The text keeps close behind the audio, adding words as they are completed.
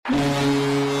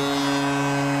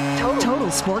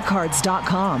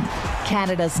TotalSportCards.com.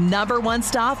 Canada's #1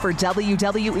 stop for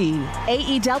WWE,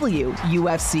 AEW,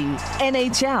 UFC,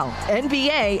 NHL,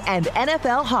 NBA, and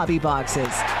NFL hobby boxes.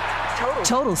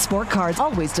 Total Sport Cards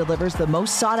always delivers the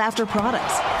most sought-after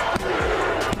products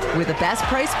with the best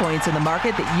price points in the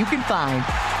market that you can find.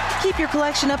 Keep your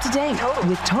collection up to date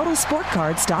with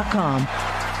TotalSportCards.com.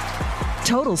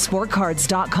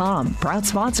 TotalSportCards.com, proud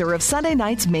sponsor of Sunday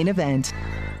night's main event.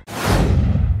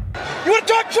 You want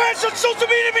to talk trash on social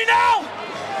media to me now?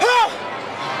 Huh?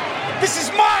 This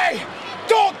is my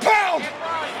dog pound.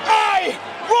 I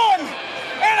run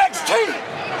NXT.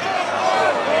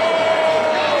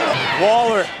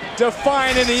 Waller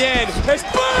defying in the end. As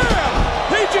bam!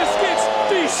 He just gets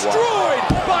destroyed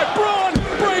by Braun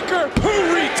Breaker,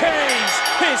 who retains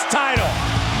his title.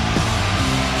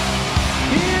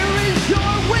 Here is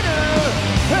your winner,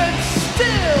 and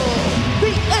still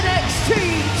the NXT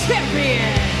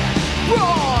champion,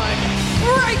 Braun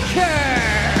Breaker.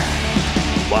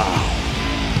 Wow.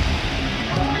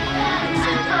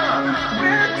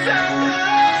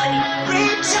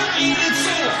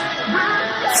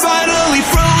 Finally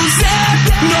frozen,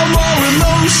 no more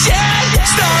emotion.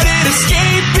 Started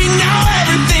escaping, now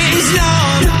everything's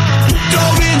numb.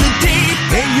 Dove in the deep.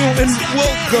 Hey you, and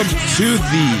welcome to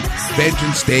the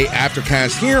Vengeance Day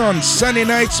Aftercast here on Sunday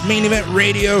Night's Main Event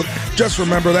Radio. Just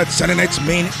remember that Sunday Night's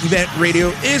Main Event Radio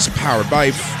is powered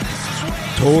by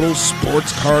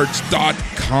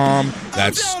TotalSportsCards.com.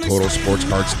 That's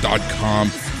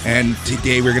TotalSportsCards.com. And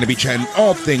today we're going to be chatting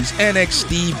all things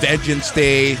NXT Vengeance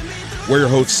Day. We're your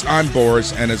hosts, I'm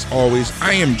Boris, and as always,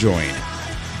 I am joined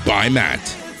by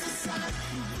Matt.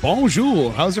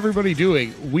 Bonjour. How's everybody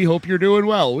doing? We hope you're doing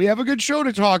well. We have a good show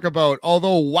to talk about,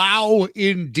 although wow,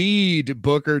 indeed,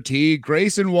 Booker T.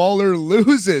 Grayson Waller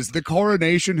loses. The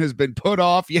coronation has been put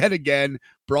off yet again.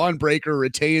 Braun Breaker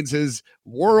retains his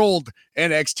World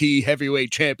NXT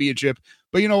Heavyweight Championship.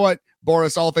 But you know what,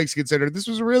 Boris, all things considered, this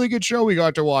was a really good show we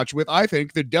got to watch with, I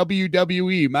think, the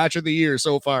WWE Match of the Year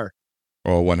so far.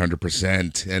 Oh,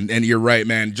 100%. And you're right,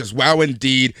 man. Just wow,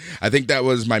 indeed. I think that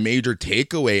was my major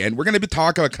takeaway. And we're going to be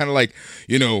talking about kind of like,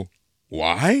 you know,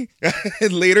 why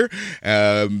later.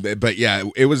 But yeah,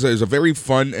 it was a very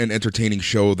fun and entertaining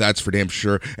show. That's for damn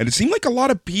sure. And it seemed like a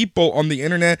lot of people on the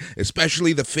internet,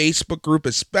 especially the Facebook group,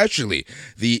 especially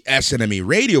the SNME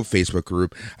Radio Facebook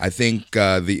group, I think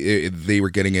they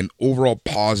were getting an overall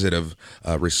positive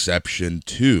reception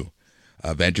to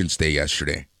Vengeance Day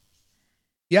yesterday.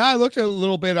 Yeah, I looked a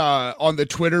little bit on the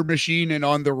Twitter machine and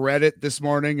on the Reddit this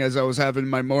morning as I was having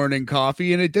my morning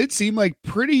coffee, and it did seem like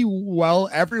pretty well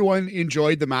everyone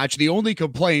enjoyed the match. The only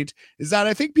complaint is that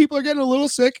I think people are getting a little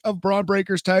sick of Braun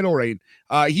Breaker's title reign.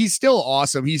 He's still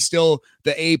awesome. He's still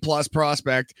the A+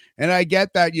 prospect, and I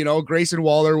get that, you know, Grayson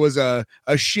Waller was a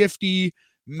shifty,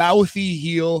 mouthy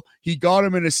heel. He got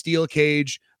him in a steel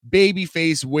cage.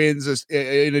 Babyface wins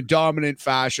in a dominant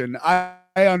fashion. I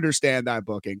understand that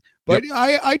booking. But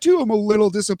yep. I too am a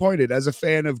little disappointed as a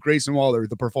fan of Grayson Waller,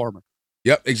 the performer.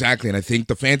 Yep, exactly. And I think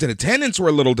the fans in attendance were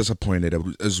a little disappointed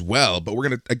as well. But we're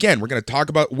going to talk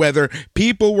about whether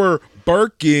people were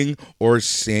barking or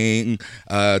saying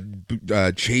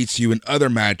chase you in other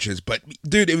matches. But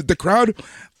dude, the crowd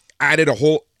added a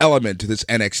whole element to this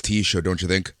NXT show, don't you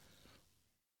think?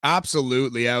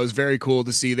 Absolutely. Yeah, it was very cool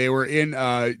to see. They were in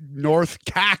North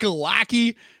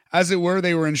Kakalaki, as it were.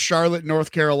 They were in Charlotte,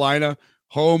 North Carolina,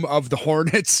 home of the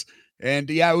Hornets. And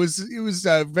yeah, it was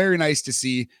very nice to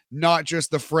see not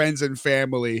just the friends and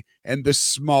family and the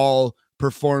small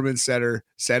performance center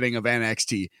setting of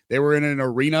NXT. They were in an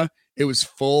arena. It was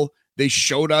full. They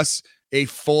showed us a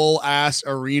full ass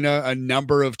arena a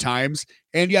number of times.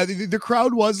 And yeah, the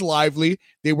crowd was lively.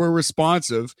 They were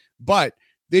responsive, but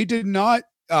they did not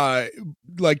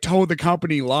like toe the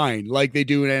company line like they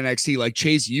do in NXT. Like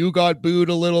Chase U got booed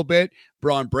a little bit.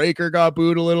 Braun Breaker got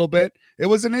booed a little bit. It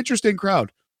was an interesting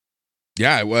crowd.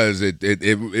 Yeah, it was.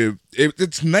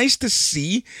 It's nice to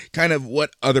see kind of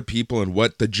what other people and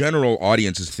what the general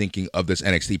audience is thinking of this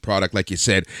NXT product. Like you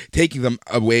said, taking them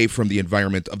away from the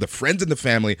environment of the friends and the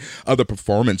family of the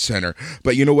Performance Center.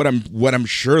 But you know what I'm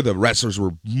sure the wrestlers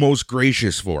were most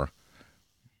gracious for?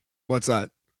 What's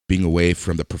that? Being away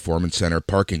from the Performance Center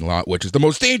parking lot, which is the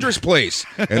most dangerous place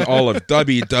in all of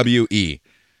WWE.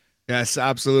 Yes,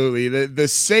 absolutely. The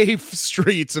safe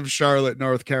streets of Charlotte,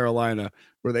 North Carolina,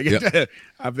 where they get to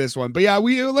have this one. But yeah,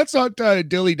 let's not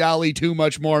dilly-dally too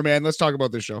much more, man. Let's talk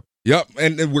about this show. Yep,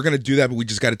 and we're going to do that, but we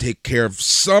just got to take care of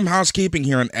some housekeeping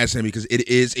here on SNME because it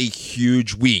is a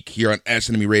huge week here on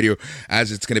SNME Radio,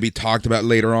 as it's going to be talked about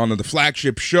later on in the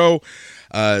flagship show.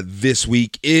 this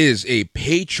week is a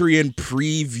Patreon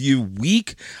preview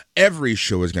week. Every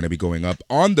show is going to be going up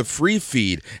on the free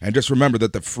feed. And just remember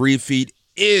that the free feed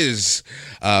is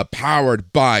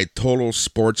powered by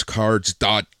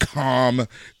TotalSportsCards.com.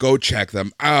 Go check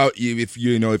them out. If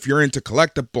you're into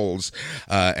collectibles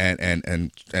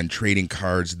and trading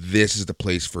cards, this is the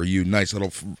place for you. Nice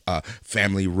little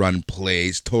family run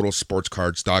plays.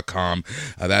 TotalSportsCards.com.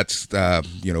 That's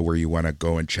where you want to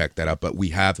go and check that out. But we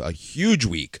have a huge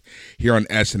week here on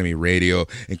SNME Radio,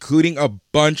 including a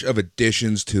bunch of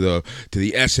additions to the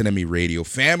SNME Radio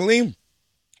family,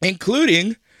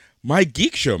 including my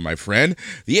geek show, my friend.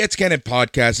 The It's Canon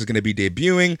podcast is going to be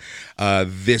debuting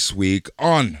this week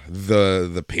on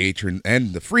the Patreon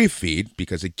and the free feed,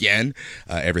 because again,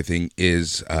 everything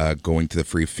is going to the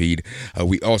free feed.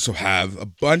 We also have a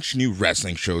bunch new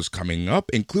wrestling shows coming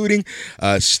up, including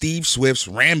Steve Swift's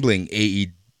Rambling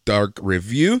AEW Dark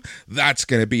review. That's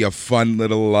going to be a fun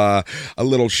little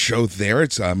show there.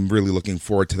 I'm really looking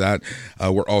forward to that.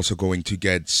 We're also going to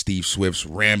get Steve Swift's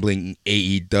Rambling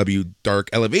AEW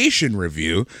Dark Elevation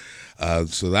review.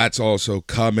 So that's also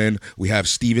coming. We have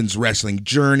Steven's Wrestling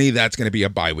Journey. That's going to be a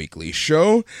bi-weekly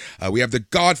show. We have the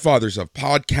Godfathers of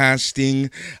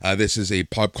Podcasting. This is a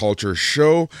pop culture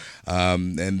show.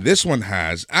 And this one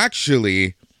has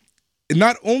actually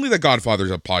not only the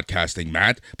Godfathers of Podcasting,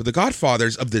 Matt, but the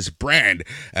Godfathers of this brand,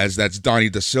 as that's Donnie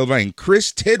Da Silva and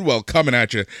Chris Tidwell coming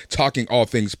at you, talking all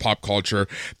things pop culture.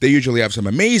 They usually have some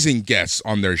amazing guests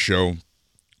on their show,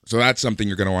 so that's something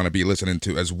you're going to want to be listening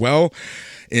to as well.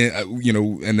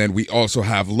 And then we also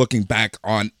have Looking Back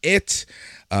on It.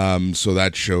 So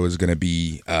that show is going to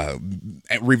be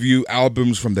review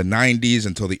albums from the 90s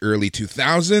until the early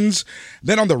 2000s.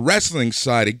 Then on the wrestling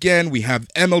side, again, we have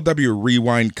MLW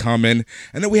Rewind coming.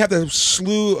 And then we have the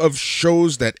slew of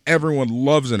shows that everyone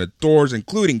loves and adores,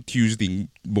 including Tuesday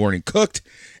Morning Cooked,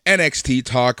 NXT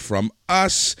Talk from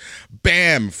us,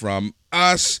 BAM from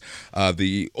us.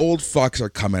 The old fucks are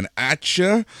coming at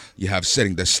you. You have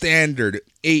Setting the Standard,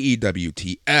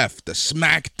 AEWTF, the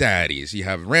Smack Daddies. You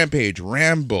have Rampage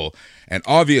Ramble, and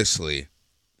obviously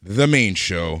the main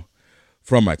show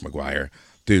from Mike McGuire.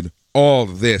 Dude, all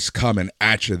this coming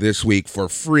at you this week for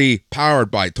free, powered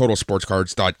by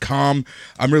TotalSportsCards.com.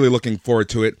 I'm really looking forward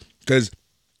to it because,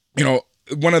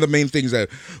 one of the main things that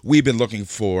we've been looking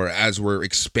for as we're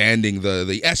expanding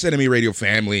the SNME Radio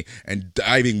family and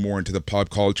diving more into the pop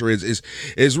culture is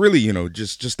really,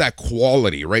 just that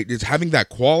quality, right? It's having that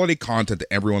quality content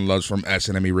that everyone loves from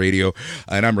SNME Radio,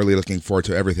 and I'm really looking forward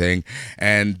to everything.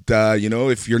 And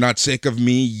if you're not sick of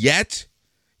me yet,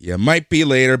 you might be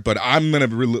later, but I'm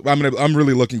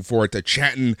really looking forward to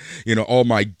chatting, all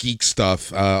my geek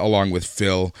stuff along with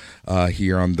Phil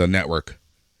here on the network.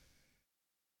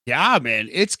 Yeah, man,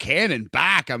 It's Canon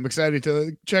back. I'm excited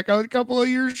to check out a couple of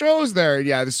your shows there.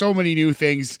 Yeah, there's so many new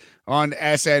things on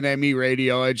SNME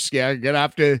Radio. Gonna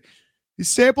have to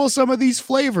sample some of these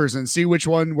flavors and see which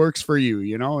one works for you.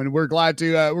 And we're glad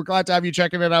to have you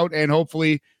checking it out, and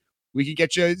hopefully we can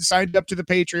get you signed up to the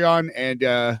Patreon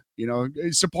and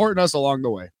supporting us along the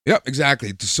way. Yep,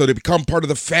 exactly. So to become part of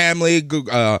the family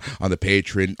on the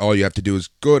Patreon, all you have to do is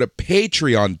go to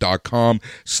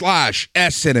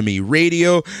patreon.com/SNME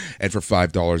Radio. And for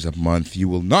 $5 a month, you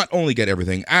will not only get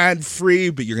everything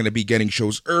ad-free, but you're going to be getting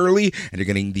shows early, and you're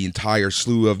getting the entire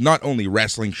slew of not only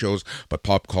wrestling shows, but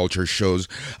pop culture shows.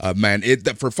 For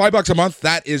 $5 a month,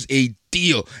 that is a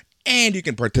deal. And you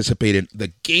can participate in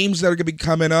the games that are going to be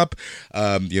coming up.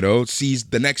 Seize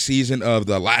the next season of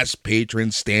The Last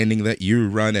Patron Standing that you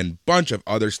run, and bunch of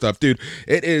other stuff, dude.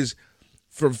 It is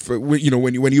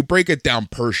when you break it down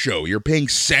per show, you're paying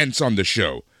cents on the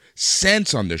show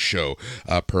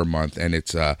per month, and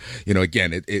it's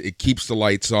again, it keeps the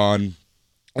lights on,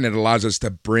 and it allows us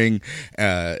to bring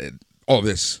all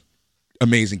this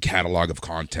amazing catalog of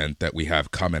content that we have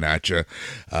coming at you.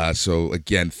 So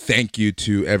again, thank you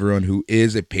to everyone who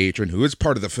is a patron, who is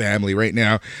part of the family right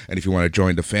now. And if you want to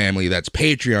join the family, that's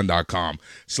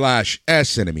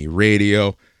patreon.com/SNME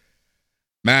Radio.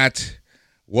 Matt,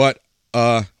 what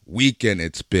a weekend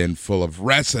it's been full of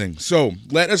wrestling. So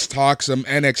let us talk some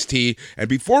NXT. And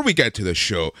before we get to the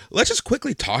show, let's just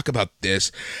quickly talk about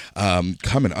this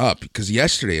coming up, because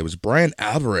yesterday it was Brian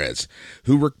Alvarez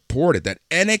who reported that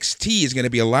NXT is going to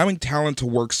be allowing talent to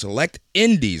work select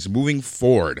indies moving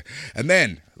forward. And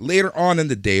then later on in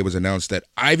the day, it was announced that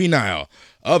Ivy Nile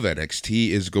of NXT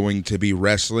is going to be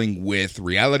wrestling with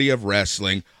Reality of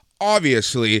Wrestling,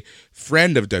 obviously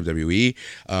friend of WWE,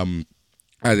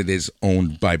 as it is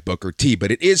owned by Booker T.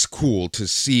 But it is cool to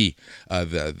see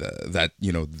that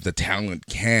the talent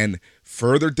can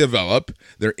further develop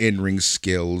their in-ring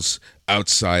skills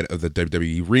outside of the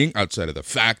WWE ring, outside of the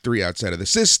factory, outside of the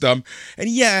system. And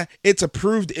yeah, it's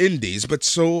approved indies, but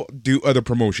so do other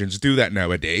promotions do that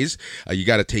nowadays. You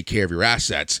got to take care of your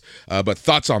assets. But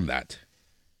thoughts on that?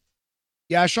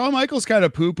 Yeah, Shawn Michaels kind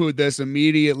of poo-pooed this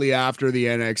immediately after the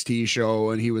NXT show,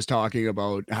 and he was talking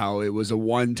about how it was a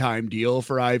one-time deal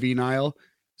for Ivy Nile.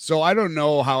 So I don't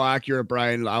know how accurate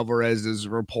Brian Alvarez's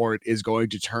report is going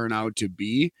to turn out to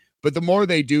be, but the more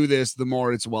they do this, the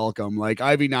more it's welcome. Like,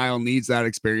 Ivy Nile needs that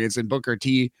experience, and Booker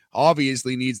T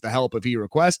obviously needs the help if he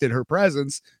requested her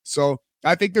presence. So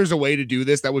I think there's a way to do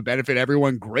this that would benefit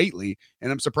everyone greatly, and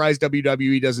I'm surprised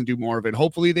WWE doesn't do more of it.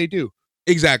 Hopefully they do.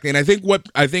 Exactly, and I think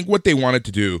what they wanted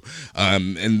to do,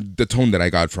 and the tone that I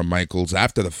got from Michaels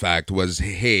after the fact was,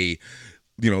 hey,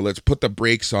 let's put the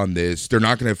brakes on this. They're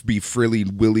not going to be frilly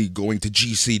willy going to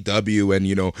GCW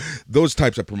and those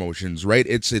types of promotions, right?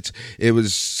 It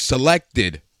was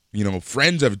selected,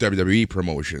 friends of WWE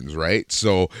promotions, right?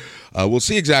 So we'll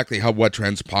see exactly what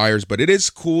transpires, but it is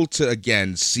cool to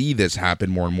again see this happen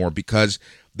more and more because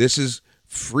this is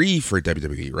free for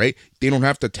WWE, right? They don't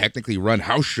have to technically run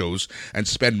house shows and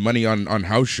spend money on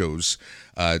house shows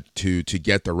to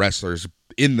get the wrestlers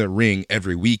in the ring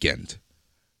every weekend.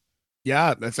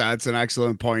 Yeah, that's an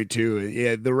excellent point too.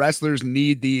 Yeah, the wrestlers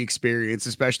need the experience,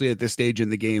 especially at this stage in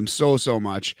the game, so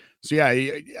much. So yeah,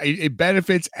 it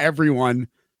benefits everyone.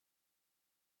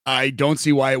 I don't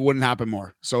see why it wouldn't happen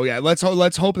more. So yeah, let's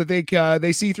hope that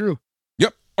they see through.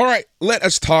 All right, let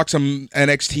us talk some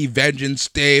NXT Vengeance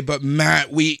Day, but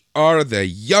Matt, we are the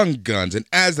Young Guns, and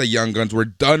as the Young Guns, we're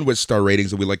done with star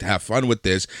ratings, and we like to have fun with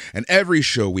this, and every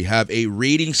show we have a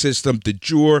rating system de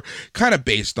jour, kind of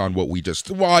based on what we just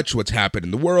watched, what's happened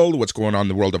in the world, what's going on in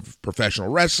the world of professional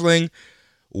wrestling.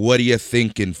 What are you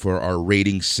thinking for our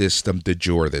rating system de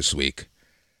jour this week?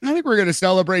 I think we're going to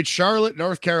celebrate Charlotte,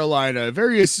 North Carolina,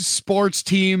 various sports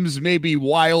teams, maybe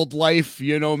wildlife,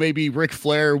 maybe Ric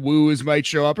Flair woos might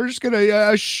show up. We're just going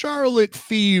to a Charlotte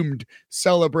themed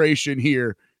celebration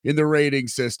here in the rating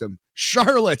system.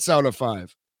 Charlotte's out of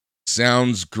 5.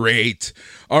 Sounds great.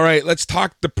 All right, let's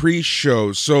talk the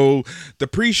pre-show. So the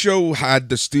pre-show had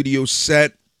the studio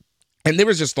set. And there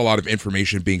was just a lot of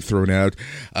information being thrown out.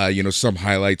 Some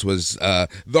highlights was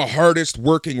the hardest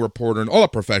working reporter in all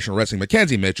of professional wrestling,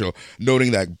 Mackenzie Mitchell,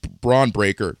 noting that Braun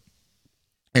Breaker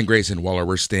and Grayson Waller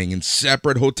were staying in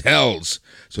separate hotels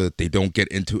so that they don't get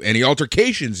into any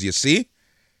altercations, you see?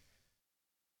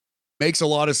 Makes a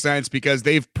lot of sense because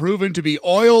they've proven to be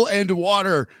oil and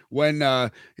water when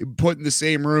put in the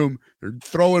same room. They're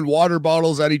throwing water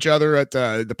bottles at each other at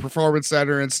the performance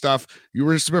center and stuff. You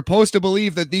were supposed to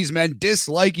believe that these men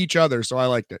dislike each other, so I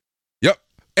liked it. Yep.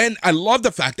 And I love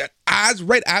the fact that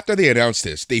right after they announced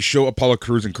this, they show Apollo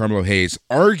Crews and Carmelo Hayes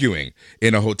arguing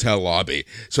in a hotel lobby.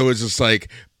 So it's just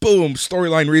like, boom,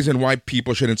 storyline reason why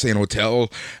people shouldn't stay in a hotel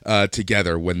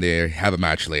together when they have a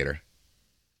match later.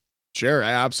 Sure,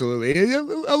 absolutely. A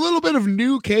little bit of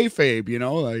new kayfabe,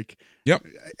 Yep.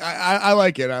 I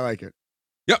like it. I like it.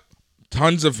 Yep.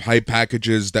 Tons of hype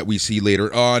packages that we see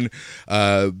later on.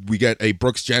 We get a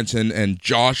Brooks Jensen and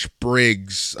Josh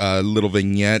Briggs little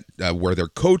vignette where they're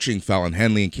coaching Fallon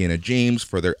Henley and Kiana James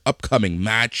for their upcoming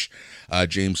match.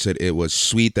 James said it was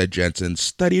sweet that Jensen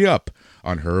studied up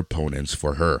on her opponents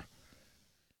for her.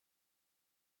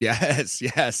 Yes.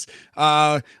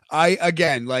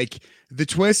 The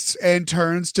twists and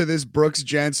turns to this Brooks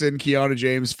Jensen, Kiana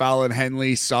James, Fallon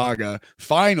Henley saga.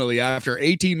 Finally, after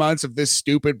 18 months of this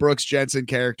stupid Brooks Jensen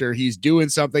character, he's doing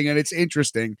something and it's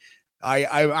interesting.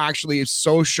 I'm actually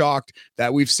so shocked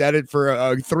that we've said it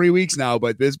for 3 weeks now,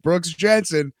 but this Brooks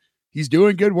Jensen, he's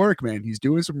doing good work, man. He's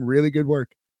doing some really good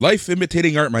work. Life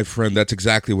imitating art, my friend. That's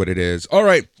exactly what it is. All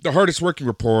right. The hardest working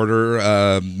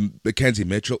reporter, Mackenzie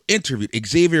Mitchell, interviewed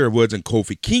Xavier Woods and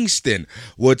Kofi Kingston.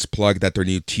 Woods plugged that their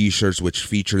new t-shirts, which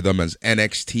feature them as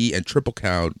NXT and Triple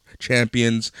Count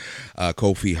champions.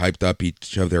 Kofi hyped up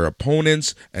each of their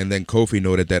opponents. And then Kofi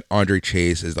noted that Andre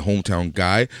Chase is the hometown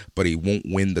guy, but he won't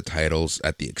win the titles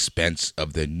at the expense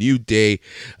of the New Day.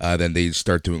 Then they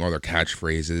start doing all their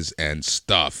catchphrases and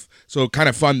stuff. So kind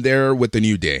of fun there with the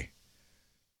New Day.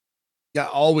 Yeah,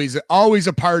 always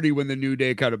a party when the New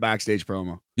Day cut a backstage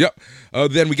promo. Yep.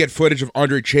 Then we get footage of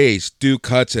Andre Chase, Duke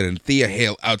Hudson, and Thea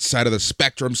Hale outside of the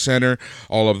Spectrum Center.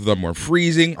 All of them were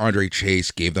freezing. Andre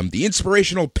Chase gave them the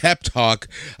inspirational pep talk,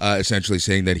 essentially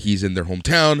saying that he's in their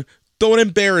hometown. Don't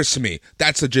embarrass me.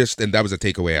 That's the gist, and that was a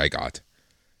takeaway I got.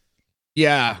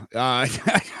 Yeah, I'm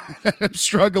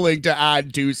struggling to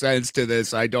add 2 cents to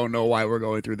this. I don't know why we're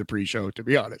going through the pre-show, to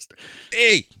be honest.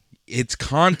 Hey, it's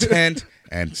content.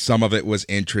 And some of it was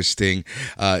interesting.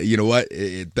 You know what?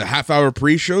 The half-hour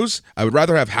pre-shows, I would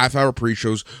rather have half-hour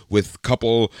pre-shows with a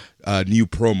couple new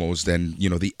promos than, you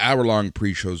know, the hour-long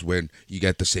pre-shows when you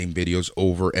get the same videos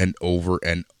over and over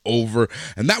and over.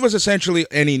 And that was essentially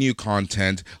any new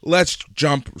content. Let's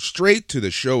jump straight to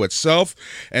the show itself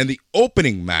and the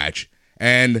opening match.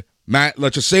 And Matt,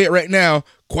 let's just say it right now,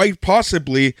 quite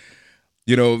possibly,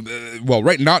 you know,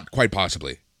 not quite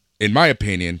possibly. In my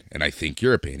opinion, and I think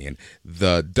your opinion,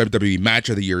 the WWE match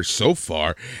of the year so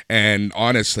far. And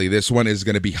honestly, this one is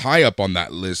going to be high up on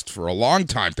that list for a long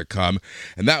time to come.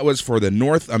 And that was for the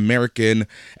North American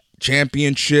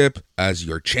Championship, as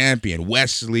your champion,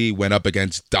 Wes Lee, went up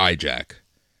against Dijak.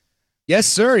 Yes,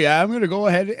 sir. Yeah, I'm going to go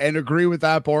ahead and agree with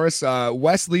that, Boris.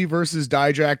 Wes Lee versus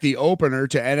Dijak, the opener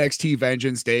to NXT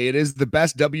Vengeance Day. It is the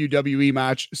best WWE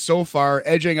match so far,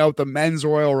 edging out the Men's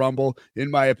Royal Rumble, in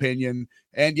my opinion.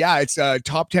 And yeah, it's a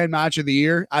top 10 match of the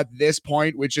year at this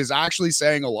point, which is actually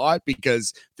saying a lot,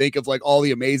 because think of like all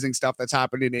the amazing stuff that's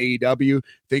happened in AEW.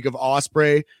 Think of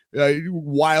Ospreay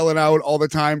wiling out all the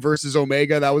time versus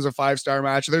Omega. That was a 5-star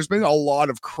match. There's been a lot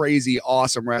of crazy,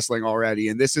 awesome wrestling already,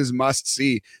 and this is must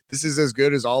see. This is as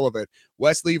good as all of it.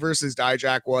 Wes Lee versus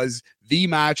Dijak was the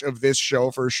match of this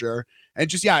show for sure. And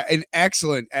just, yeah, an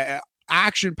excellent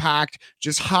action-packed,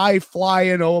 just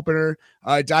high-flying opener.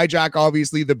 Dijak,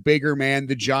 obviously the bigger man,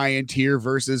 the giant here,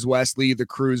 versus Wes Lee, the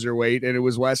cruiserweight, and it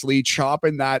was Wes Lee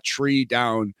chopping that tree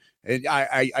down. And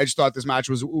I just thought this match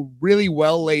was really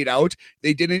well laid out.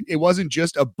 It wasn't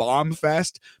just a bomb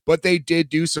fest, but they did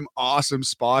do some awesome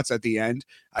spots at the end.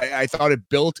 I thought it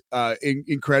built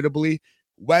incredibly.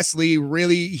 Wes Lee,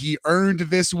 really, he earned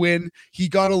this win. He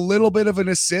got a little bit of an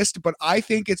assist, but I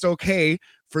think it's okay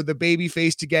for the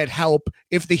babyface to get help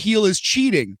if the heel is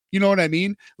cheating. You know what I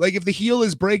mean? Like, if the heel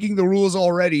is breaking the rules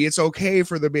already, it's okay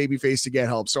for the babyface to get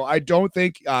help. So I don't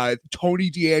think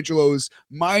Tony D'Angelo's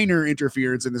minor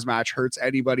interference in this match hurts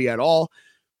anybody at all.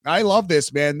 I love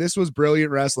this, man. This was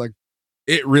brilliant wrestling.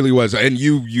 It really was, and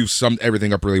you summed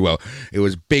everything up really well. It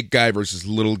was big guy versus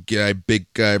little guy, big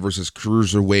guy versus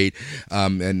cruiserweight,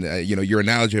 and you know, your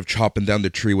analogy of chopping down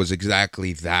the tree was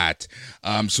exactly that.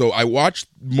 So I watched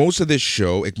most of this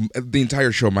show, the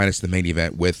entire show minus the main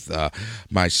event, with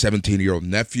my 17-year-old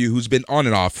nephew, who's been on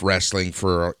and off wrestling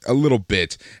for a little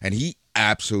bit, and he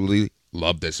absolutely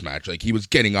loved this match. Like, he was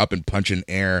getting up and punching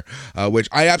air, which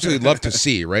I absolutely love to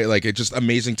see, right? Like, it's just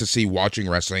amazing to see watching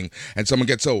wrestling and someone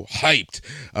get so hyped,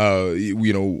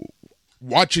 you know,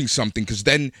 watching something, because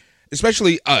then,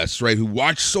 especially us, right, who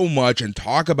watch so much and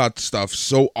talk about stuff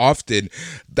so often,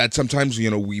 that sometimes,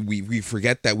 you know, we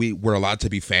forget that we're allowed to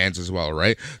be fans as well,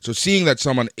 right? So seeing that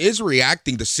someone is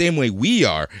reacting the same way we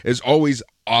are is always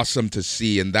awesome to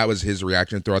see, and that was his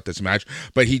reaction throughout this match.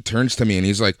 But he turns to me and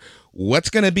he's like, what's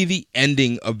going to be the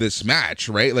ending of this match,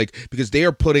 right? Like, because they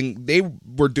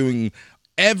were doing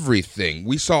everything.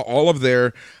 We saw all of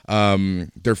their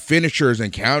finishers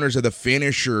and counters of the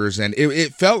finishers, and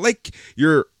it felt like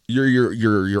your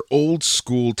old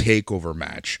school takeover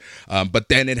match. But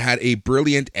then it had a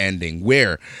brilliant ending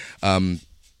where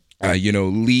you know,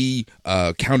 Lee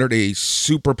countered a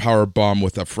superpower bomb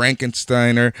with a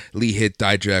Frankensteiner. Lee hit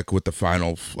Dijak with the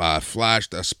final flash,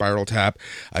 the spiral tap.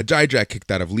 Dijak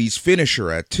kicked out of Lee's finisher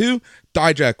at 2.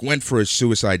 Dijak went for a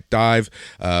suicide dive,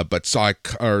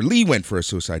 Lee went for a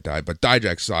suicide dive, but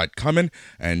Dijak saw it coming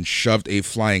and shoved a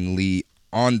flying Lee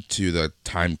onto the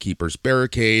timekeeper's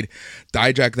barricade.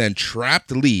 Dijak then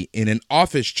trapped Lee in an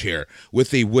office chair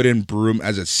with a wooden broom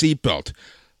as a seatbelt.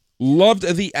 Loved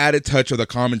the added touch of the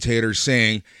commentator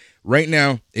saying, right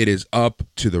now, it is up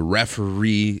to the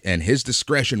referee and his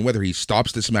discretion whether he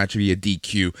stops this match via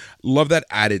DQ. Love that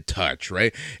added touch,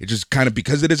 right? It just kind of,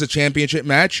 because it is a championship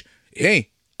match,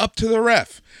 hey, up to the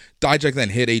ref. Dijak then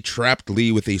hit a trapped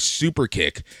Lee with a super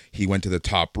kick. He went to the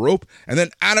top rope, and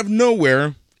then out of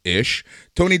nowhere-ish,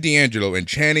 Tony D'Angelo and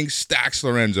Channing Stacks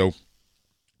Lorenzo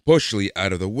push Lee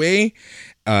out of the way,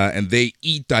 and they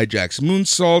eat Dijak's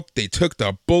moonsault. They took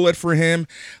the bullet for him.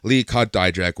 Lee caught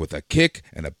Dijak with a kick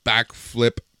and a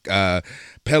backflip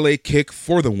Pele kick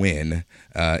for the win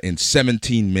in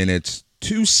 17 minutes,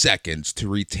 2 seconds to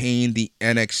retain the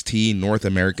NXT North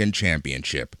American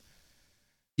Championship.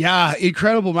 Yeah,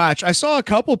 incredible match. I saw a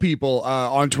couple people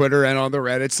on Twitter and on the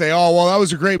Reddit say, "Oh, well, that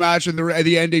was a great match, and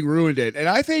the ending ruined it." And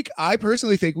I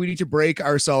personally think we need to break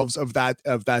ourselves of that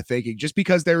thinking. Just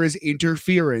because there is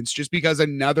interference, just because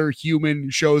another human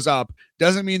shows up,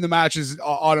 doesn't mean the match is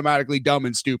automatically dumb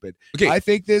and stupid. Okay. I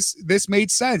think this made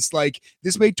sense. Like,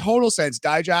 this made total sense.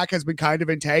 Dijak has been kind of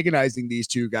antagonizing these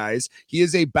two guys. He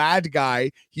is a bad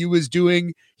guy. He was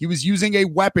using a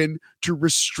weapon to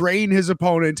restrain his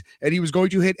opponent, and he was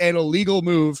going to hit an illegal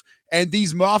move. And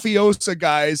these mafiosa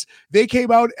guys, they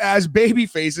came out as baby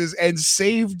faces and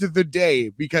saved the day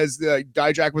because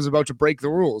Dijak was about to break the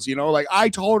rules. You know, like, I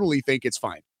totally think it's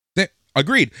fine.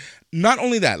 Agreed. Not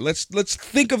only that, let's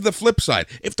think of the flip side.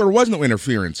 If there was no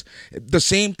interference, the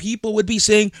same people would be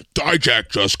saying Dijak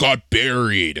just got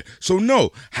buried. So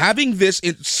no, having this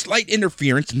slight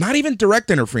interference, not even direct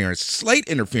interference, slight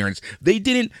interference, they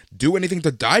didn't do anything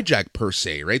to Dijak per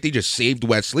se, right? They just saved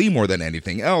Wes Lee more than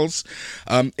anything else.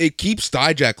 It keeps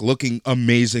Dijak looking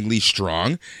amazingly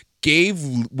strong.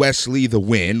 Gave Wes Lee the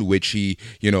win, which he,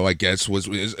 I guess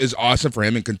is awesome for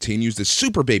him and continues the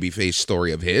super babyface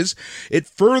story of his. It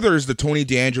furthers the Tony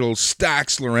D'Angelo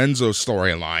stacks Lorenzo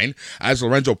storyline, as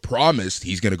Lorenzo promised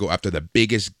he's going to go after the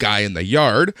biggest guy in the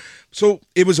yard. So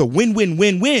it was a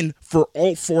win-win-win-win for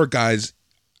all four guys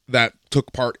that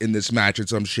took part in this match in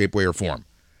some shape, way, or form.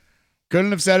 Couldn't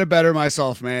have said it better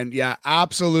myself, man. Yeah,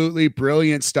 absolutely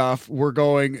brilliant stuff. We're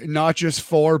going not just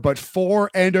 4, but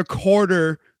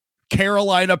 4.25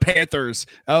 Carolina Panthers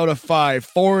out of 5,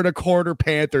 4.25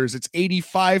 Panthers. It's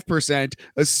 85%,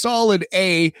 a solid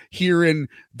A here in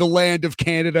the land of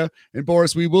Canada. And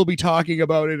Boris, we will be talking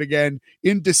about it again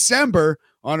in December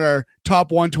on our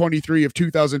top 123 of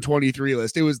 2023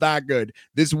 list. It was that good.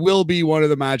 This will be one of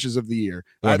the matches of the year.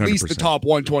 100%. At least the top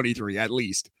 123, at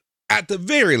least. At the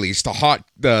very least,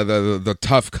 the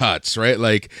tough cuts, right?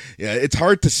 Like, yeah, it's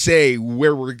hard to say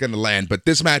where we're going to land, but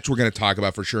this match we're going to talk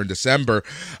about for sure in December.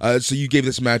 So you gave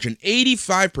this match an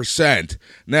 85%.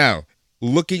 Now,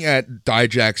 looking at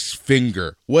Dijak's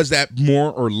finger, was that more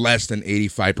or less than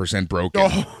 85% broken?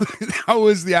 Oh,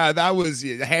 that was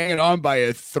hanging on by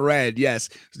a thread. Yes,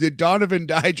 the Donovan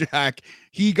Dijak,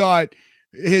 he got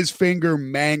his finger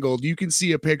mangled. You can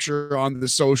see a picture on the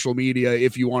social media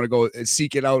if you want to go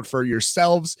seek it out for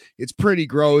yourselves. It's pretty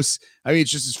gross. I mean,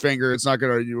 it's just his finger. It's not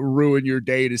going to ruin your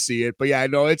day to see it. But yeah,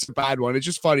 no, it's a bad one. It's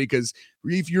just funny because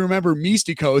if you remember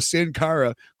Mystico Sin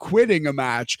Cara quitting a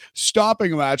match,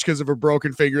 stopping a match because of a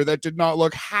broken finger that did not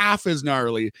look half as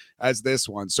gnarly as this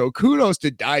one. So kudos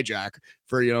to Dijak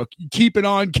for, keeping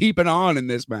on in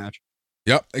this match.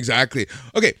 Yep, exactly.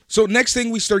 Okay, so next thing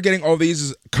we start getting all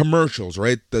these commercials,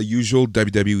 right? The usual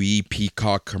WWE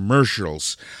Peacock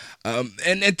commercials.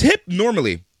 And tip,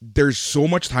 normally, there's so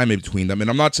much time in between them, and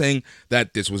I'm not saying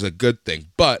that this was a good thing,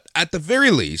 but at the very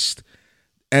least,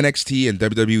 NXT and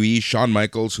WWE, Shawn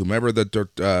Michaels, whomever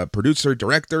the producer,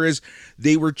 director is,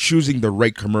 they were choosing the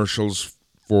right commercials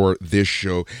for this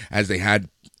show as they had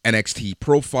NXT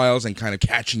profiles and kind of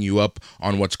catching you up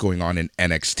on what's going on in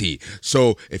NXT.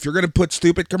 So if you're going to put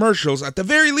stupid commercials, at the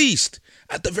very least,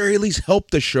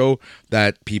 help the show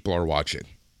that people are watching.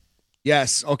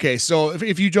 Yes. Okay. So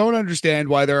if you don't understand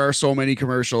why there are so many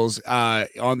commercials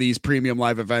on these premium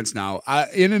live events now,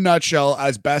 in a nutshell,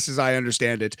 as best as I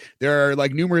understand it, there are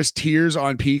like numerous tiers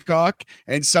on Peacock,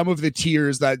 and some of the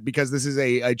tiers that, because this is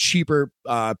a cheaper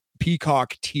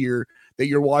Peacock tier that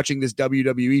you're watching this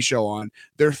WWE show on,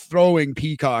 they're throwing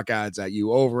Peacock ads at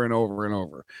you over and over and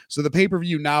over. So the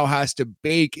pay-per-view now has to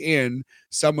bake in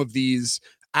some of these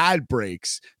ad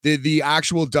breaks. The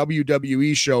actual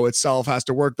WWE show itself has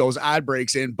to work those ad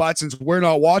breaks in, but since we're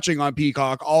not watching on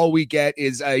Peacock, all we get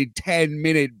is a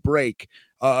 10-minute break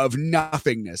of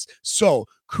nothingness. So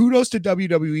kudos to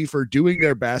WWE for doing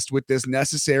their best with this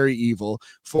necessary evil,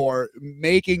 for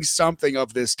making something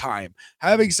of this time.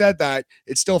 Having said that,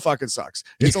 it still fucking sucks.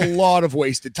 It's a lot of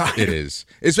wasted time. It is.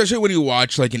 Especially when you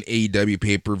watch like an AEW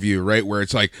pay-per-view, right? Where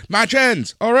it's like, match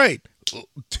ends. All right.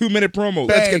 2-minute promo.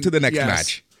 Bang. Let's get to the next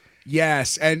match.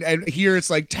 Yes. And here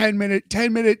it's like 10 minute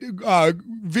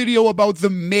video about The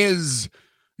Miz.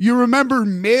 You remember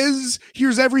Miz?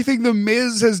 Here's everything The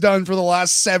Miz has done for the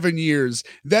last 7 years.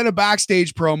 Then a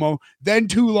backstage promo, then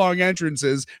 2 long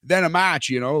entrances, then a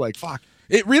match, like fuck.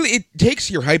 It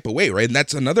takes your hype away, right? And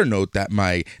that's another note that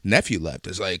my nephew left,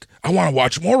 is like, I want to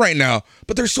watch more right now,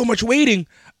 but there's so much waiting.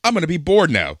 I'm going to be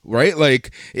bored now, right?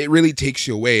 Like, it really takes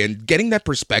you away. And getting that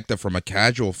perspective from a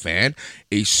casual fan,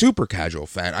 a super casual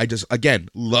fan, I just, again,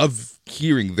 love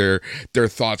hearing their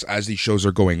thoughts as these shows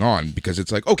are going on, because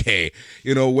it's like, okay,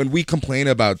 when we complain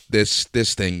about this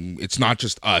thing, it's not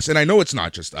just us. And I know it's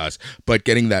not just us, but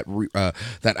getting that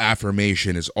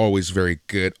affirmation is always very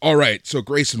good. All right, so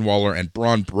Grayson Waller and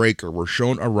Braun Breaker were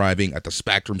shown arriving at the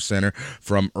Spectrum Center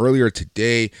from earlier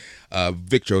today.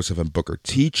 Vic Joseph and Booker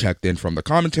T checked in from the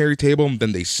commentary commentary table, and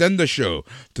then they send the show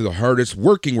to the hardest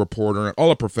working reporter in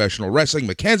all of professional wrestling,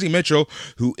 Mackenzie Mitchell,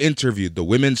 who interviewed the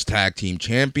women's tag team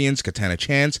champions, Katana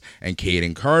Chance and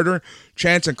Kaden Carter.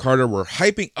 Chance and Carter were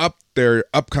hyping up their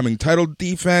upcoming title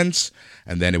defense,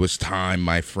 and then it was time,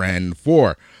 my friend,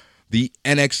 for the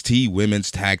NXT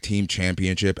Women's Tag Team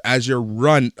Championship as your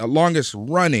longest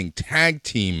running tag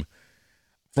team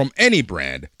from any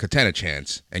brand. Katana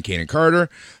Chance and Kaden Carter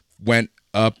went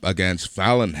up against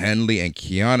Fallon Henley and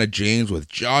Kiana James with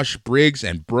Josh Briggs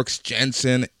and Brooks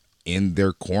Jensen in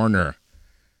their corner.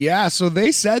 Yeah, so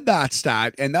they said that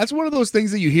stat, and that's one of those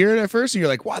things that you hear it at first, and you're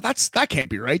like, wow, that can't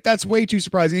be right. That's way too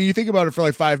surprising. And you think about it for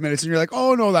like 5 minutes, and you're like,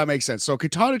 oh, no, that makes sense. So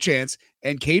Katana Chance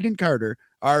and Kaden Carter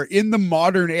are in the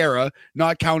modern era,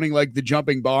 not counting like the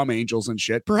jumping bomb angels and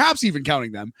shit, perhaps even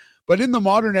counting them. But in the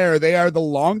modern era, they are the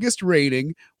longest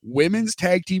reigning women's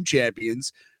tag team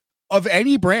champions of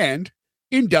any brand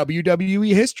in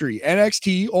WWE history.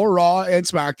 NXT or Raw and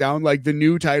SmackDown, like the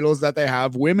new titles that they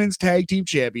have, women's tag team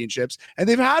championships, and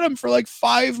they've had them for like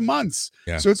 5 months.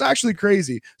 Yeah. So it's actually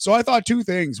crazy. So I thought two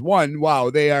things. One, wow,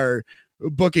 they are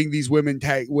booking these women's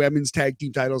tag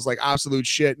team titles like absolute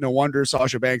shit. No wonder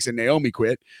Sasha Banks and Naomi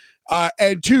quit.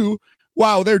 And two,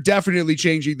 wow, they're definitely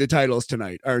changing the titles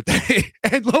tonight, aren't they?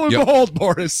 And lo and behold,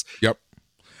 Boris. Yep.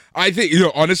 I think,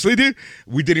 honestly, dude,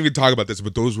 we didn't even talk about this,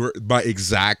 but those were my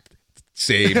exact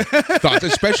same thoughts,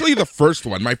 especially the first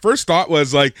one. My first thought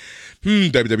was like,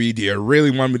 WWE, do you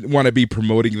really want to be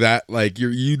promoting that? Like,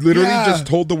 you literally just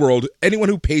told the world, anyone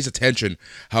who pays attention,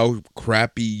 how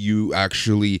crappy you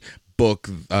actually book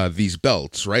these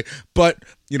belts, right? But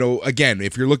again,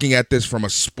 if you're looking at this from a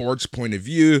sports point of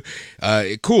view,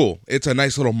 cool, it's a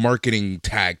nice little marketing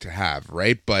tag to have,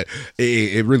 right? But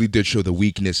it really did show the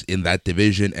weakness in that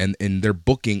division and in their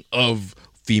booking of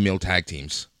female tag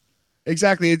teams.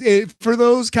 Exactly. For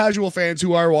those casual fans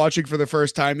who are watching for the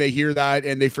first time, they hear that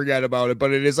and they forget about it.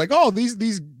 But it is like, oh, these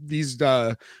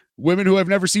women who I've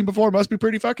never seen before must be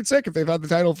pretty fucking sick if they've had the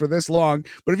title for this long.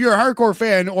 But if you're a hardcore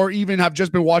fan or even have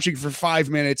just been watching for 5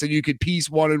 minutes and you could piece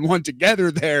one and one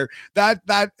together there,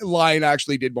 that line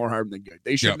actually did more harm than good.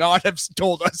 They should not have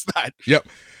told us that. Yep.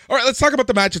 All right, let's talk about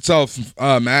the match itself,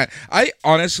 Matt. I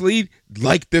honestly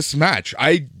like this match.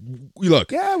 I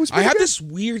had this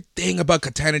weird thing about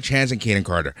Katana Chance and Kaden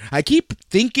Carter. I keep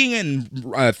thinking and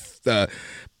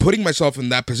putting myself in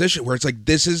that position where it's like,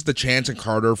 this is the Chance and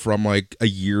Carter from like a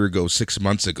year ago, 6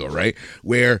 months ago, right?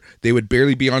 Where they would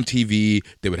barely be on TV.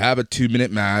 They would have a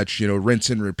 2-minute match, rinse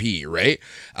and repeat, right?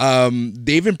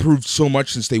 They've improved so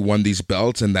much since they won these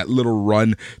belts and that little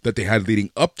run that they had leading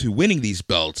up to winning these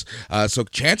belts. So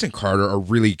Chance and Carter are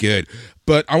really good.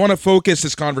 But I want to focus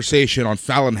this conversation on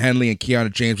Fallon Henley and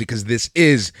Kiana James because this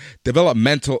is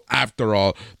developmental after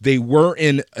all. They were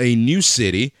in a new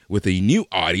city with a new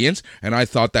audience, and I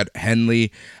thought that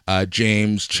Henley,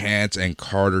 James, Chance, and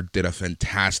Carter did a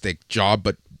fantastic job.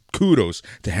 But kudos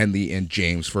to Henley and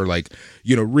James for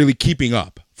really keeping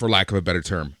up, for lack of a better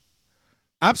term.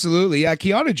 Absolutely. Yeah,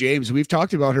 Kiana James, we've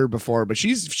talked about her before, but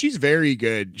she's very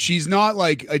good. She's not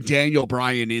like a Daniel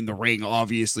Bryan in the ring,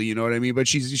 obviously, you know what I mean? But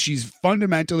she's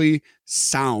fundamentally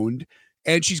sound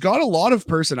and she's got a lot of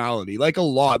personality, like a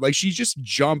lot. Like she just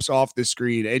jumps off the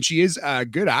screen and she is a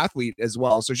good athlete as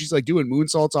well. So she's like doing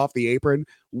moonsaults off the apron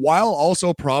while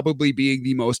also probably being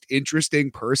the most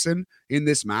interesting person in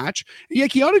this match. And yeah,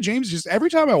 Kiana James, just every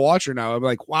time I watch her now, I'm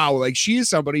like, wow, like she is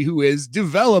somebody who is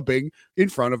developing in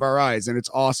front of our eyes. And it's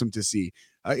awesome to see.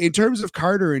 In terms of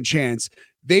Carter and Chance,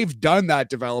 they've done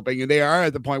that developing and they are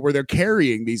at the point where they're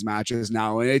carrying these matches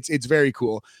now. And it's very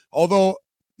cool. Although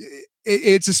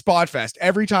it's a spot fest.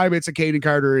 Every time it's a Kaden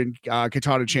Carter and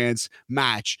Katana Chance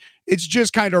match, it's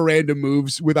just kind of random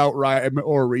moves without rhyme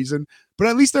or reason. But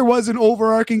at least there was an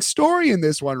overarching story in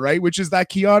this one, right? Which is that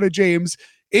Kiana James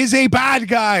is a bad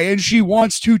guy and she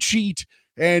wants to cheat.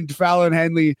 And Fallon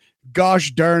Henley, gosh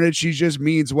darn it, she just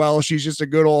means well. She's just a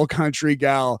good old country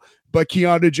gal. But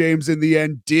Kiana James in the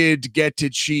end did get to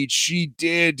cheat. She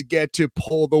did get to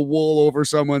pull the wool over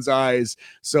someone's eyes.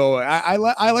 So I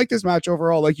like this match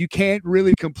overall. Like you can't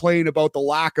really complain about the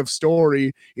lack of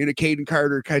story in a Kaden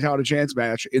Carter Katana Chance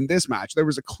match. In this match, there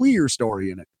was a clear story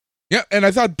in it. Yeah, and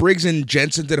I thought Briggs and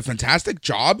Jensen did a fantastic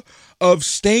job of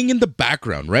staying in the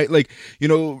background, right? Like,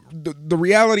 the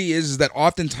reality is that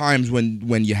oftentimes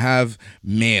when you have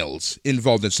males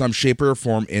involved in some shape or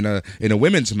form in a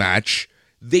women's match,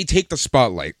 they take the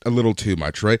spotlight a little too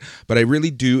much, right? But I really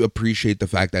do appreciate the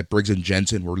fact that Briggs and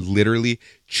Jensen were literally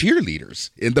cheerleaders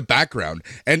in the background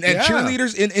and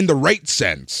cheerleaders in the right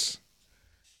sense.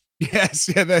 Yes,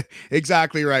 yeah,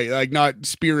 exactly right. Like not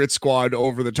Spirit Squad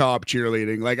over the top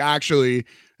cheerleading. Like actually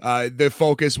the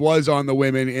focus was on the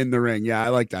women in the ring. Yeah, I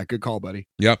like that. Good call, buddy.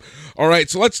 Yep. All right,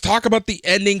 so let's talk about the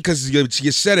ending because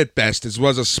you said it best. This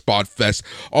was a spot fest.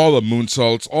 All the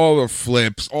moonsaults, all the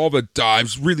flips, all the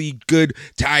dives. Really good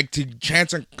tag team.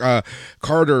 Chance and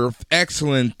Carter,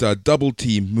 excellent double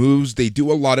team moves. They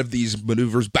do a lot of these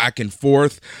maneuvers back and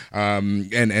forth,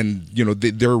 and you know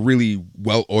they're a really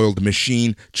well-oiled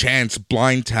machine. Chance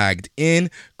blind tagged in.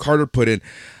 Carter put in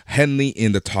Henley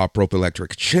in the top rope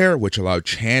electric chair, which allowed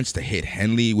Chance to hit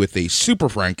Henley with a super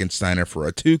Frankensteiner for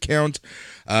a 2 count.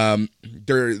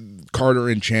 Carter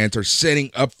and Chance are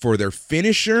setting up for their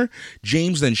finisher.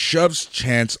 James then shoves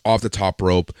Chance off the top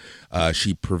rope.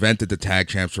 She prevented the tag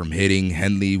champs from hitting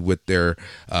Henley with their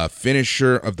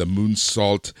finisher of the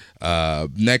moonsault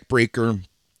neckbreaker.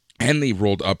 Henley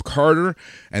rolled up Carter,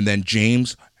 and then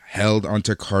James held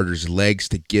onto Carter's legs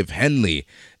to give Henley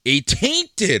a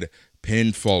tainted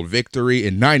pinfall victory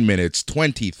in 9 minutes,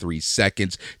 23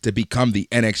 seconds to become the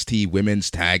NXT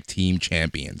Women's Tag Team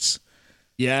Champions.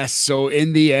 Yes, so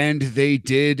in the end, they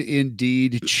did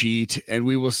indeed cheat, and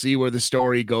we will see where the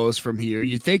story goes from here.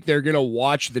 You think they're going to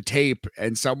watch the tape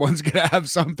and someone's going to have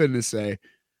something to say.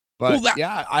 But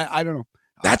I don't know.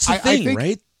 That's the thing,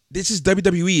 right? This is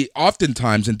WWE.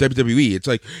 Oftentimes in WWE, it's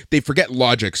like they forget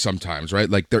logic sometimes, right?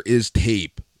 Like there is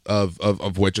tape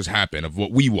of what just happened, of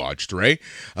what we watched, right?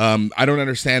 I don't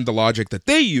understand the logic that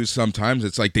they use sometimes.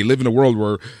 It's like they live in a world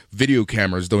where video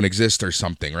cameras don't exist or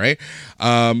something, right?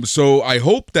 So I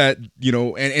hope that, you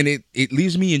know, and it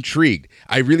leaves me intrigued.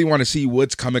 I really want to see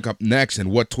what's coming up next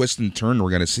and what twist and turn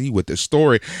we're going to see with this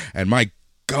story. And my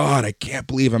God, I can't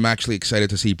believe I'm actually excited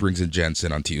to see Briggs and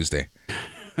Jensen on Tuesday.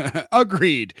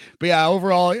 Agreed. But yeah,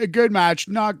 overall, a good match.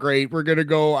 Not great. We're going to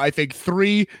go, I think,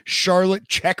 3 Charlotte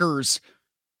Checkers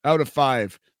out of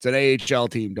 5. It's an AHL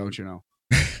team, don't you know?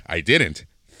 I didn't.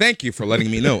 Thank you for letting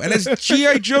me know. And as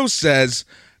G.I. Joe says,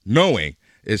 knowing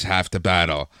is half the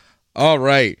battle. All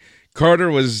right.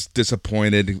 Carter was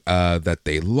disappointed that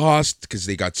they lost because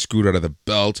they got screwed out of the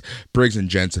belt. Briggs and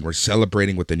Jensen were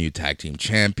celebrating with the new tag team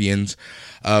champions.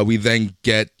 We then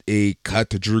get a cut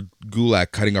to Drew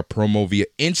Gulak cutting a promo via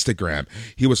Instagram.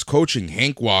 He was coaching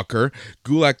Hank Walker.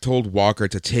 Gulak told Walker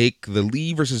to take the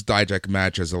Lee versus Dijak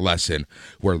match as a lesson,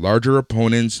 where larger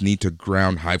opponents need to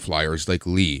ground high flyers like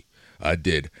Lee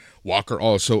did. Walker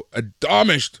also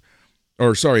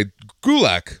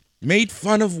Gulak made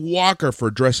fun of Walker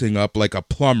for dressing up like a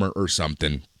plumber or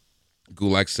something.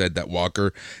 Gulak said that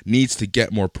Walker needs to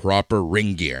get more proper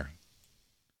ring gear.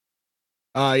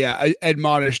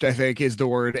 Admonished, I think, is the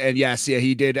word. And yes,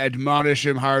 he did admonish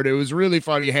him hard. It was really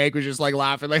funny. Hank was just like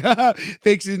laughing, like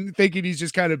thinking he's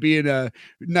just kind of being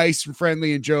nice and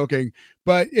friendly and joking.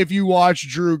 But if you watch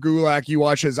Drew Gulak, you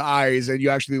watch his eyes and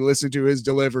you actually listen to his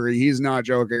delivery. He's not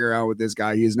joking around with this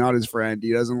guy. He's not his friend.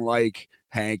 He doesn't like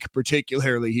Hank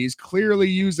particularly. He's clearly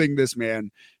using this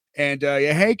man. And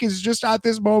Hank is just at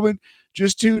this moment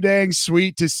just too dang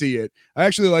sweet to see it. I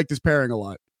actually like this pairing a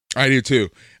lot. I do too.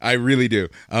 I really do.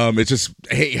 It's just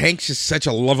Hank's just such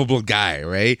a lovable guy,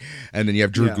 right? And then you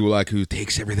have Drew Gulak who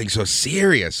takes everything so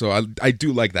serious. So I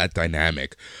do like that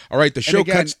dynamic. All right, the show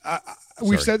cuts.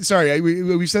 We've said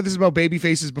this about baby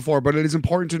faces before, but it is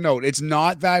important to note it's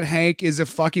not that Hank is a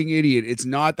fucking idiot. It's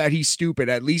not that he's stupid,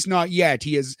 at least not yet.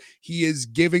 He is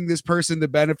giving this person the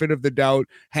benefit of the doubt.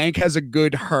 Hank has a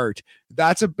good heart.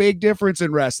 That's a big difference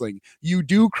in wrestling. You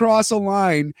do cross a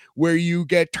line where you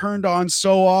get turned on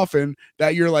so often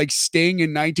that you're like Sting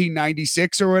in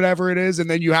 1996 or whatever it is, and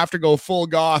then you have to go full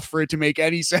goth for it to make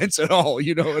any sense at all.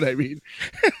 You know what I mean?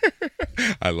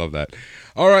 I love that.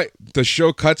 All right, the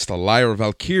show cuts to Lyra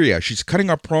Valkyria. She's cutting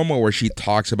a promo where she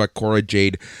talks about Cora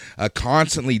Jade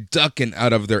constantly ducking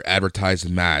out of their advertised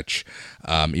match,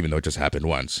 even though it just happened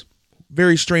once.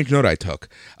 Very strange note I took.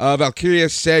 Valkyria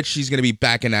said she's going to be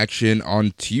back in action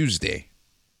on Tuesday.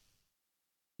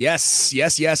 Yes,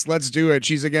 let's do it.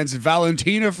 She's against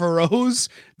Valentina Feroz.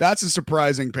 That's a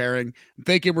surprising pairing. I'm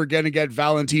thinking we're going to get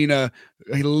Valentina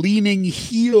leaning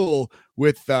heel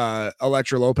with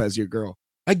Elektra Lopez, your girl.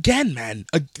 Again, man,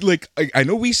 I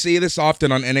know we say this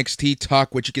often on NXT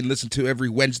Talk, which you can listen to every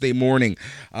Wednesday morning,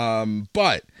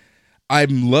 but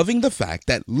I'm loving the fact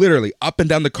that literally up and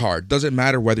down the card, doesn't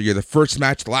matter whether you're the first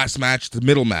match, the last match, the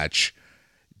middle match,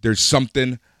 there's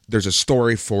a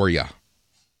story for you.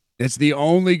 It's the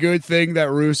only good thing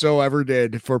that Russo ever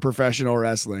did for professional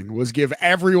wrestling was give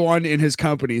everyone in his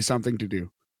company something to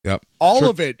do. Yep. All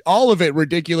of it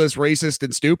ridiculous, racist,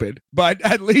 and stupid, but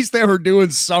at least they were doing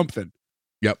something.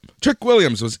 Yep. Trick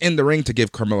Williams was in the ring to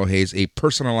give Carmelo Hayes a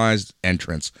personalized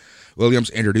entrance. Williams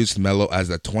introduced Melo as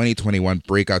the 2021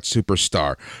 breakout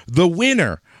superstar, the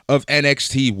winner of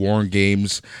NXT War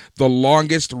Games, the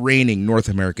longest reigning North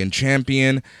American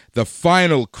champion, the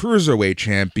final Cruiserweight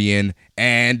champion,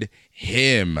 and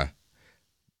him.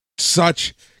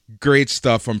 Such great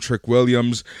stuff from Trick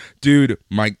Williams. Dude,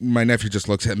 my nephew just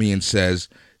looks at me and says,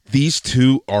 these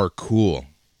two are cool.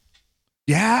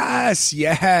 Yes.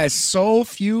 So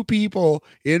few people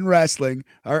in wrestling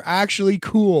are actually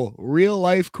cool, real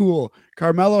life cool.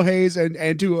 Carmelo Hayes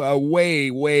and to a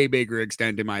way bigger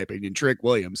extent, in my opinion, Trick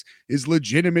Williams is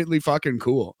legitimately fucking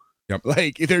cool. Yep.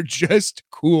 Like, they're just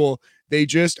cool. They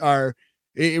just are.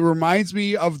 It reminds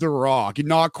me of The Rock,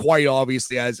 not quite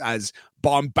obviously as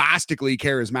bombastically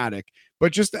charismatic,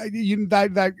 but just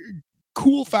that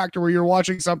cool factor where you're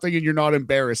watching something and you're not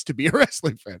embarrassed to be a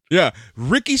wrestling fan. Yeah,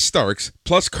 Ricky Starks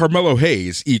plus Carmelo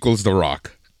Hayes equals The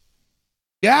Rock.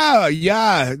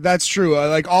 Yeah, that's true.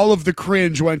 Like, all of the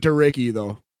cringe went to Ricky,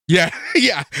 though. Yeah,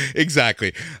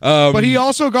 exactly. But he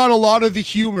also got a lot of the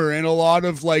humor and a lot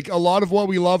of what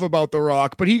we love about The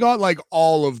Rock, but he got like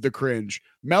all of the cringe.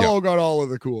 Mello got all of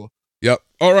the cool. Yep.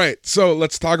 All right. So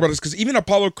let's talk about this, because even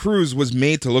Apollo Crews was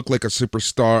made to look like a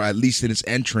superstar, at least in his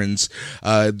entrance.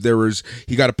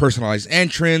 He got a personalized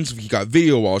entrance. He got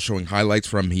video wall showing highlights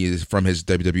from his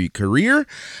WWE career,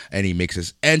 and he makes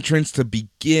his entrance to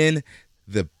begin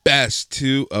the best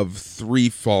 2 of 3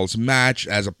 falls match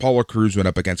as Apollo Crews went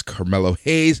up against Carmelo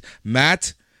Hayes.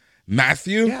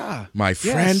 Matthew, my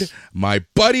friend, my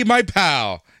buddy, my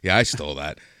pal. Yeah, I stole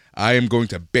that. I am going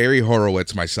to Barry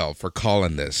Horowitz myself for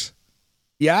calling this.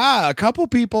 Yeah, a couple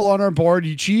people on our board.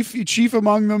 You chief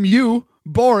among them, you,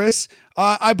 Boris.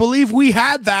 I believe we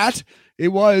had that. It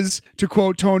was, to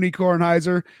quote Tony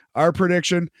Kornheiser, our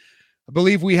prediction. I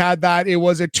believe we had that. It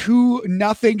was a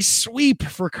 2-0 sweep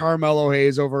for Carmelo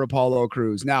Hayes over Apollo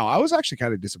Crews. Now, I was actually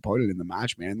kind of disappointed in the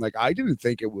match, man. Like, I didn't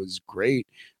think it was great.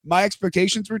 My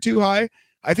expectations were too high.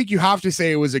 I think you have to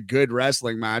say it was a good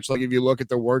wrestling match, like if you look at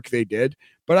the work they did.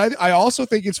 But I also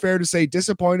think it's fair to say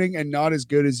disappointing and not as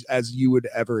good as you would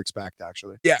ever expect,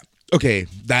 actually. Yeah. Okay,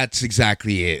 that's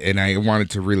exactly it. And I wanted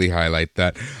to really highlight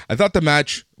that. I thought the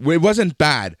match, it wasn't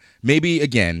bad. Maybe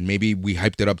we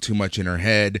hyped it up too much in our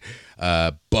head.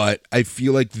 But I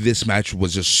feel like this match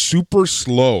was just super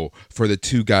slow for the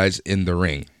two guys in the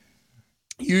ring.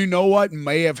 You know what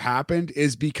may have happened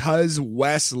is because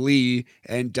Wes Lee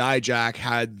and Dijak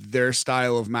had their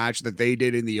style of match that they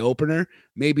did in the opener,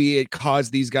 maybe it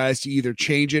caused these guys to either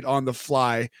change it on the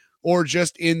fly or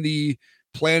just in the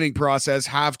planning process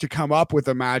have to come up with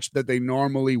a match that they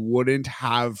normally wouldn't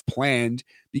have planned,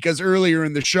 because earlier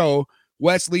in the show,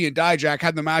 Wes Lee and Dijak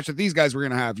had the match that these guys were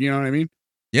going to have. You know what I mean?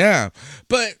 Yeah,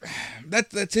 but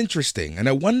that's interesting. And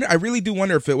I really do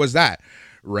wonder if it was that,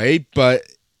 right?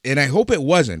 And I hope it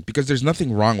wasn't, because there's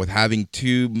nothing wrong with having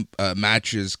two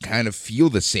matches kind of feel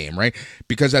the same, right?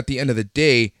 Because at the end of the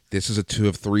day, this is a 2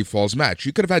 of 3 falls match.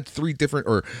 You could have had two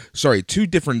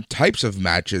different types of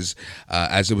matches,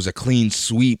 as it was a clean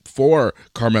sweep for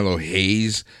Carmelo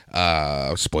Hayes.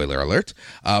 Spoiler alert.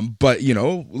 But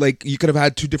you could have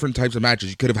had 2 different types of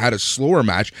matches. You could have had a slower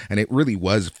match, and it really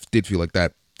did feel like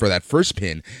that. For that first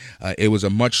pin, it was a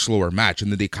much slower match,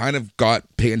 and then they kind of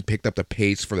picked up the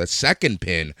pace for the second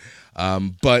pin.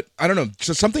 But I don't know,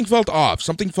 so something felt off.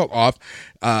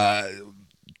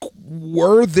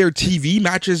 Were their TV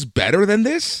matches better than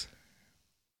this?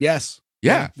 Yes.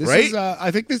 Yeah, this right. Is,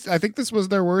 I think this was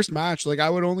their worst match. Like,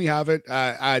 I would only have it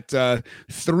at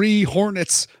 3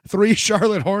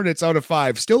 Charlotte Hornets out of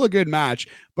 5. Still a good match,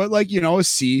 but a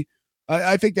C.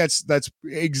 I think that's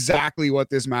exactly what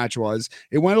this match was.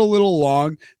 It went a little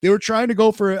long. They were trying to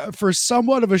go for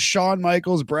somewhat of a Shawn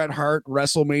Michaels, Bret Hart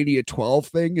WrestleMania 12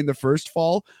 thing in the first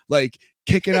fall, like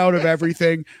kicking out of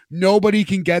everything. Nobody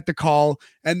can get the call.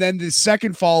 And then the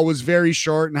second fall was very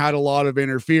short and had a lot of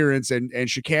interference and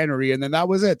chicanery. And then that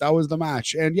was it. That was the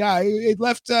match. And yeah, it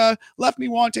left me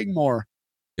wanting more.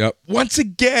 Yep. Once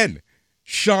again,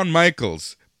 Shawn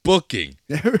Michaels booking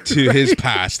to his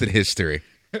past and history.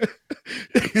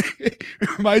 It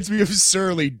reminds me of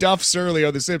Duff Surly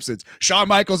on The Simpsons. Shawn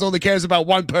Michaels only cares about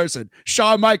one person.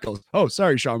 Shawn Michaels. Oh,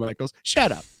 sorry, Shawn Michaels.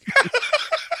 Shut up.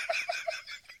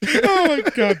 Oh my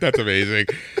God, that's amazing.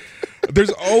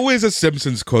 There's always a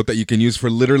Simpsons quote that you can use for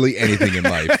literally anything in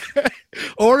life.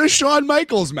 Or a Shawn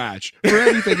Michaels match for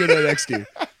anything in NXT.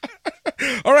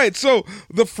 All right, so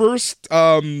the first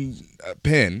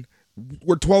pin,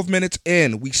 we're 12 minutes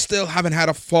in. We still haven't had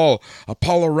a fall.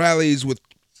 Apollo rallies with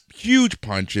huge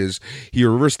punches. He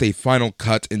reversed a final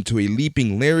cut into a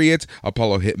leaping lariat.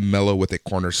 Apollo hit Melo with a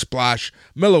corner splash.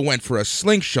 Melo went for a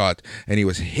slingshot, and he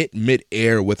was hit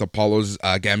mid-air with Apollo's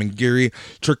Gamengiri.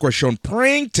 Trick was shown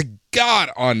praying to God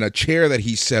on a chair that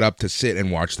he set up to sit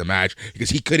and watch the match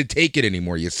because he couldn't take it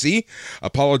anymore, you see?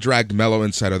 Apollo dragged Melo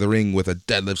inside of the ring with a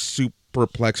deadlift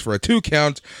superplex for a 2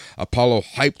 count. Apollo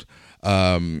hyped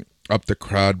up the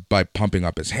crowd by pumping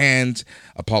up his hands.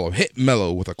 Apollo hit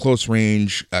Melo with a close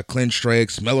range clinch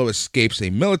strikes. Melo escapes a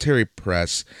military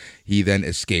press. He then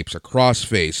escapes a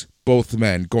crossface. Both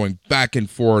men going back and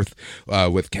forth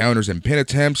with counters and pin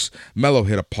attempts. Melo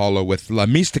hit Apollo with La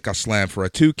Mystica Slam for a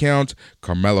 2 count.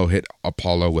 Carmelo hit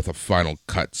Apollo with a final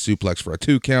cut suplex for a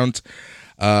 2 count.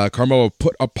 Carmelo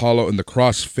put Apollo in the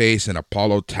crossface, and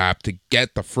Apollo tapped to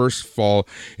get the first fall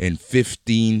in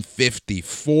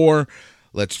 15:54.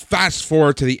 Let's fast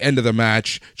forward to the end of the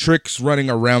match. Trick's running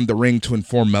around the ring to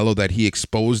inform Melo that he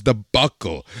exposed the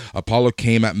buckle. Apollo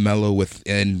came at Melo with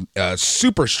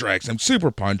super strikes and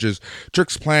super punches.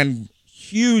 Trick's plan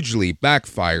hugely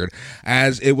backfired,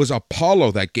 as it was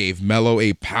Apollo that gave Melo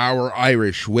a power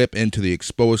Irish whip into the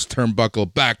exposed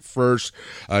turnbuckle back first.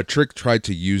 Trick tried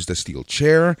to use the steel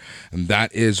chair, and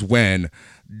that is when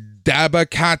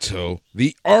Dabba-Kato,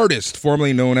 the artist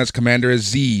formerly known as Commander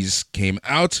Aziz, came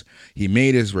out. He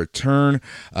made his return.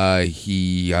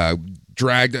 He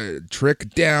dragged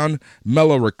Trick down.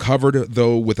 Melo recovered,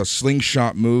 though, with a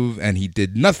slingshot move, and he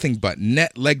did nothing but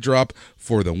net leg drop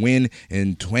for the win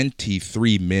in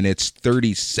 23 minutes,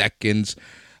 30 seconds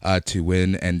to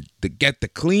win and to get the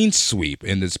clean sweep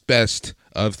in this best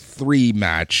of 3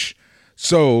 match.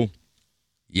 So,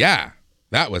 yeah,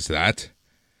 that was that.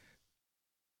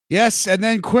 Yes, and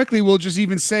then quickly we'll just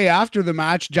even say after the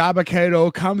match,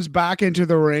 Dabba-Kato comes back into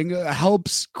the ring,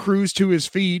 helps Cruz to his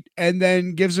feet, and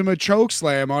then gives him a choke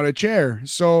slam on a chair.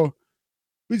 So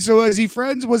was he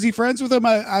friends with him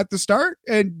at the start?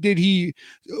 And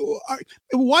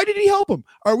why did he help him?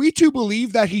 Are we to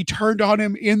believe that he turned on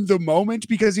him in the moment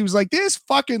because he was like, this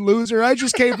fucking loser, I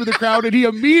just came for the crowd, and he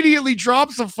immediately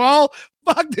drops the fall?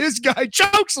 Fuck this guy,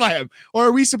 choke slam. Or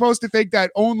are we supposed to think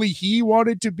that only he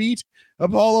wanted to beat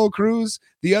Apollo Crews?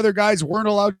 The other guys weren't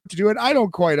allowed to do it. I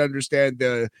don't quite understand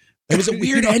it was a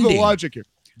weird ending. The logic here.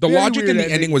 The logic in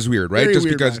the ending was weird, right? Just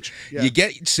because yeah. You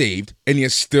get saved and you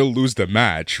still lose the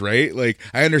match, right? Like,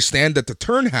 I understand that the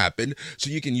turn happened, so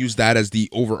you can use that as the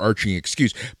overarching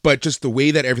excuse. But just the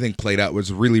way that everything played out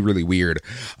was really, really weird.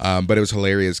 But it was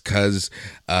hilarious because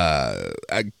as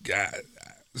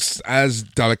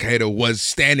Dabba-Kato was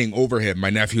standing over him, my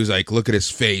nephew was like, look at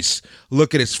his face.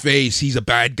 Look at his face. He's a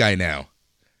bad guy now.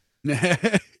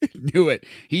 Knew it.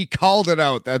 He called it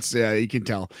out. That's you can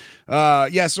tell.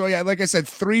 So like I said,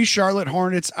 3 Charlotte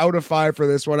Hornets out of 5 for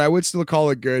this one. I would still call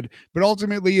it good, but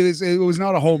ultimately it was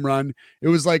not a home run. It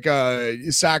was like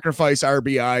a sacrifice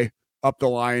RBI up the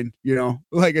line,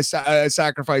 like a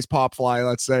sacrifice pop fly,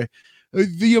 let's say.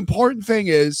 The important thing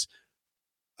is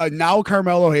now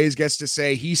Carmelo Hayes gets to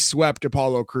say he swept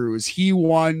Apollo Crews. He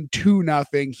won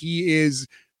 2-0. He is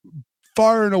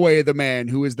far and away the man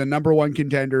who is the number 1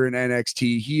 contender in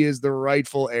NXT. He is the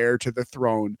rightful heir to the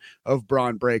throne of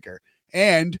Braun Breaker.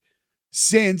 And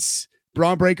since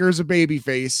Braun Breaker is a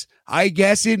babyface, I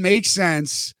guess it makes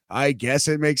sense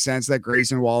that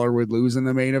Grayson Waller would lose in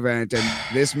the main event, and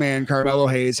this man, Carmelo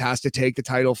Hayes, has to take the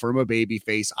title from a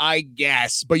babyface, I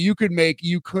guess. But you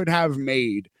could have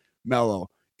made Melo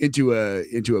into a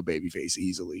babyface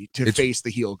easily to face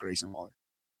the heel Grayson Waller.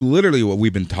 Literally what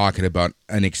we've been talking about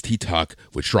NXT Talk,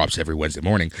 which drops every Wednesday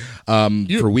morning,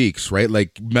 for weeks, right?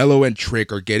 Like, Melo and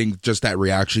Trick are getting just that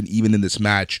reaction even in this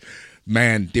match.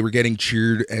 Man, they were getting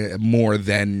cheered more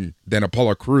than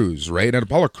Apollo Crews, right? And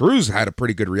Apollo Crews had a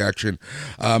pretty good reaction.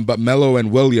 But Melo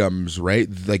and Williams, right?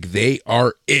 Like, they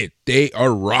are it. They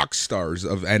are rock stars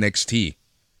of NXT.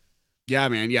 Yeah,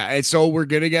 man. Yeah. And so we're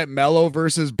going to get Melo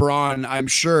versus Braun, I'm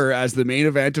sure, as the main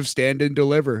event of Stand and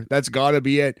Deliver. That's got to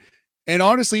be it. And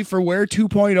honestly, for where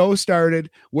 2.0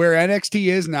 started, where NXT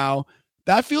is now,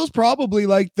 that feels probably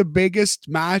like the biggest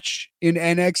match in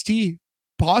NXT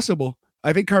possible.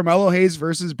 I think Carmelo Hayes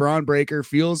versus Braun Breaker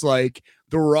feels like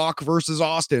The Rock versus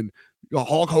Austin,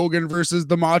 Hulk Hogan versus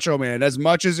the Macho Man, as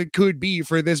much as it could be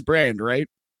for this brand, right?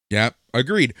 Yeah,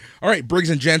 agreed. All right, Briggs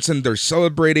and Jensen, they're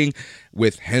celebrating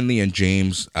with Henley and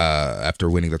James after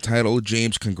winning the title.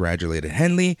 James congratulated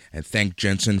Henley and thanked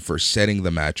Jensen for setting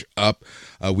the match up.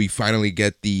 We finally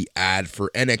get the ad for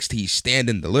NXT Stand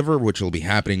and Deliver, which will be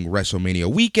happening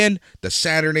WrestleMania weekend, the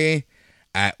Saturday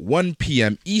at 1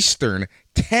 p.m. Eastern,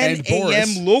 10 And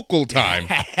Boris. a.m. local time.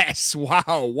 Yes,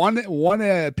 wow.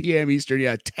 1 p.m. Eastern.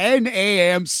 Yeah, 10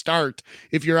 a.m. start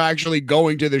if you're actually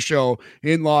going to the show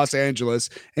in Los Angeles.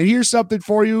 And here's something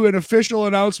for you, an official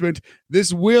announcement.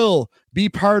 This will be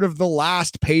part of the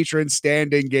last patron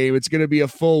standing game. It's going to be a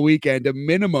full weekend, a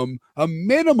minimum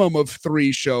of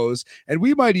 3 shows. And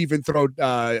we might even throw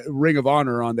Ring of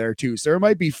Honor on there too. So there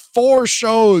might be 4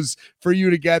 shows for you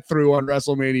to get through on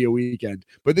WrestleMania weekend.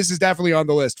 But this is definitely on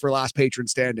the list for last patron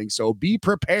standing. So be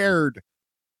prepared.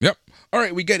 Yep. All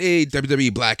right, we get a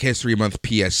WWE Black History Month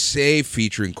PSA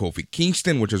featuring Kofi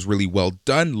Kingston, which is really well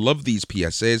done. Love these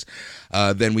PSAs.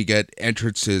 Then we get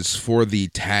entrances for the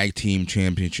Tag Team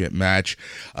Championship match.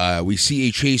 We see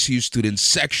a Chase U student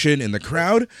section in the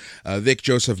crowd. Vic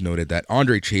Joseph noted that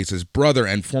Andre Chase's brother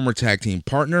and former tag team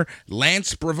partner,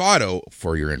 Lance Bravado,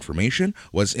 for your information,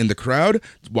 was in the crowd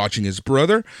watching his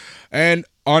brother. And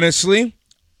honestly,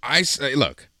 I say,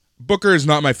 look, Booker is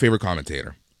not my favorite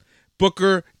commentator.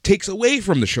 Booker takes away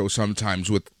from the show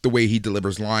sometimes with the way he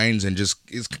delivers lines and just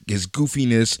his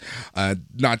goofiness,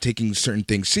 not taking certain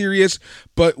things serious.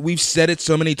 But we've said it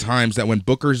so many times that when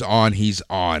Booker's on, he's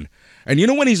on. And you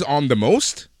know when he's on the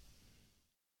most?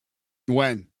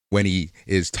 When he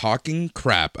is talking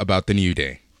crap about the New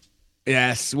Day.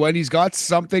 Yes, when he's got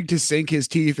something to sink his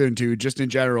teeth into, just in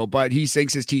general, but he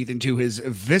sinks his teeth into his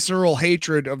visceral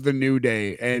hatred of the New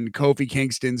Day and Kofi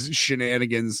Kingston's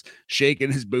shenanigans,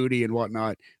 shaking his booty and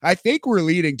whatnot. I think we're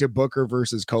leading to Booker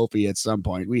versus Kofi at some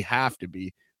point. We have to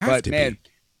be. Have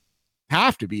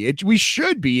to be. We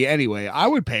should be anyway. I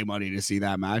would pay money to see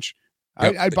that match.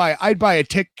 Yep. I'd buy a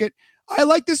ticket. I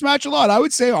like this match a lot. I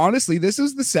would say, honestly, this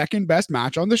is the second best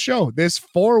match on the show. This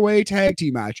 4-way tag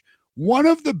team match. One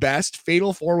of the best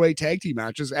fatal 4-way tag team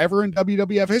matches ever in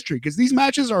WWF history, because these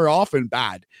matches are often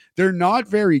bad. They're not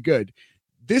very good.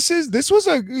 This was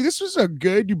a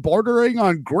good, bordering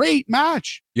on great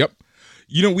match. Yep.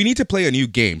 You know, we need to play a new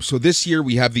game. So this year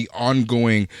we have the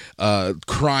ongoing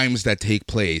crimes that take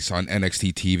place on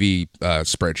NXT TV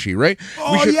spreadsheet, right?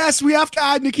 Yes, we have to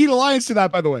add Nikita Lyons to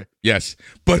that, by the way. Yes,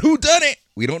 but who done it?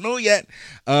 We don't know yet.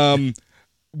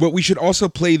 But we should also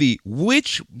play the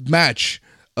which match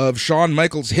of Shawn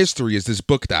Michaels' history is this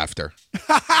booked after?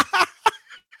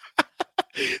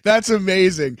 That's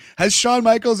amazing. Has Shawn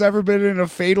Michaels ever been in a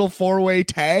fatal 4-way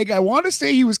tag? I want to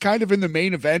say he was kind of in the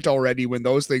main event already when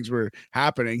those things were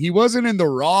happening. He wasn't in the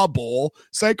Raw Bowl.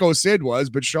 Psycho Sid was,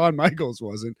 but Shawn Michaels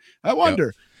wasn't. I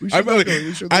wonder. Yep.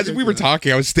 As we were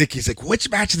talking, I was thinking, he's like,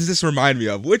 which match does this remind me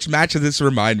of? Which match does this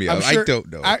remind me of? I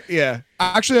don't know. Yeah.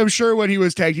 Actually, I'm sure when he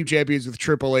was tag team champions with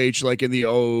Triple H, like in the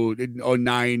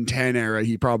 09-10 era,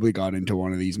 he probably got into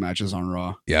one of these matches on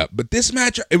Raw. Yeah, but this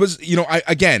match, it was,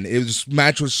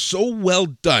 match was so well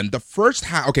done. The first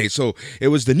half, okay, so it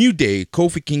was the New Day,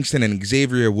 Kofi Kingston and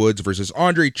Xavier Woods versus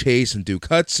Andre Chase and Duke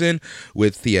Hudson,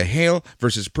 with Thea Hale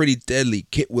versus Pretty Deadly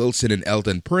Kit Wilson and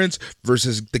Elton Prince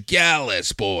versus the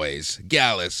Gallus boys,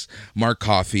 Gallus, Mark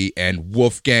Coffey, and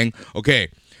Wolfgang. Okay,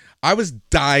 I was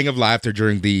dying of laughter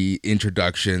during the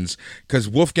introductions because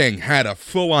Wolfgang had a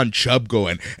full-on chub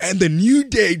going, and the New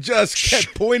Day just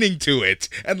kept pointing to it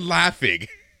and laughing.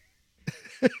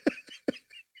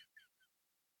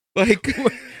 Like,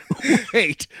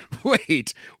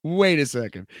 wait a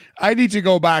second. I need to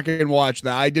go back and watch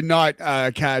that. I did not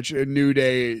catch a New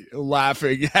Day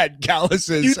laughing at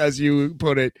Gallus's, as you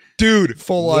put it. Dude,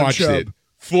 full-on chub. It.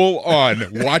 Full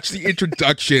on. Watch the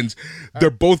introductions. They're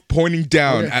both pointing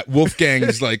down at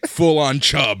Wolfgang's like full on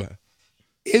chub.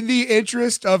 In the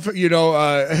interest of,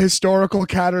 historical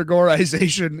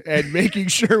categorization and making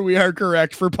sure we are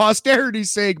correct for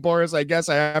posterity's sake, Boris, I guess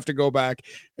I have to go back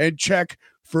and check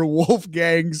for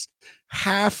Wolfgang's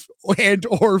half and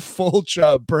or full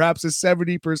chub, perhaps a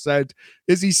 70%.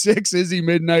 Is he 6? Is he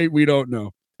midnight? We don't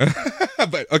know.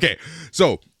 But okay,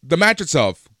 so the match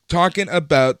itself, talking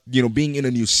about, being in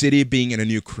a new city, being in a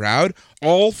new crowd,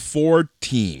 all 4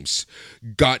 teams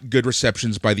got good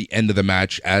receptions by the end of the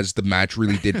match, as the match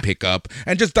really did pick up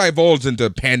and just divulged into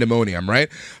pandemonium, right?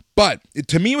 But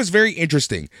to me, it was very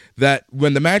interesting that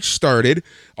when the match started,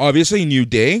 obviously New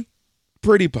Day,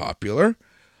 pretty popular.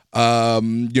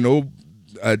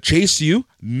 Chase U,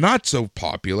 not so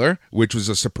popular, which was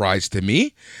a surprise to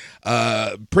me.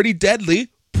 Pretty Deadly,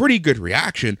 pretty good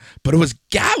reaction, but it was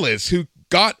Gallus who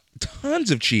got tons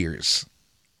of cheers.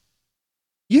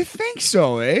 You think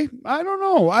so, eh? I don't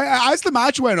know. As the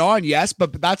match went on, yes,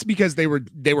 but that's because they were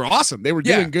awesome. They were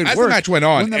doing good work. As the match went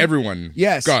on, everyone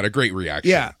got a great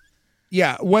reaction.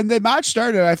 Yeah. When the match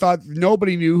started, I thought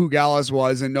nobody knew who Gallus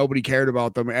was and nobody cared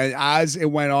about them. And as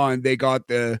it went on, they got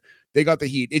the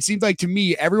heat. It seemed like, to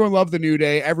me, everyone loved the New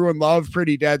Day. Everyone loved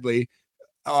Pretty Deadly.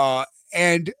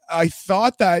 And I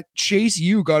thought that Chase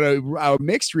U got a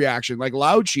mixed reaction, like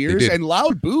loud cheers and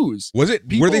loud boos. Was it?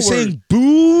 Were they saying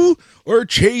boo or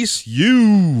Chase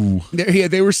U? Yeah,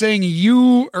 they were saying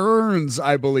U earns,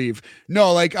 I believe.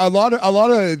 No, like a lot of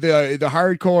the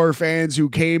hardcore fans who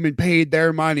came and paid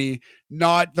their money,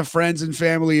 not the friends and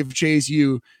family of Chase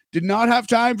U, did not have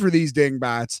time for these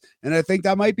dingbats. And I think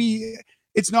that might be.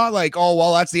 It's not like, oh,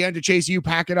 well, that's the end of Chase U,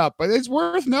 pack it up. But it's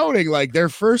worth noting, like, their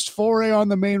first foray on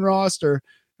the main roster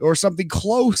or something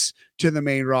close to the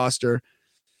main roster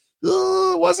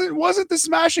wasn't the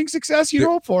smashing success you'd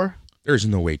hope for. There's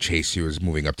no way Chase U is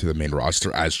moving up to the main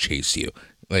roster as Chase U.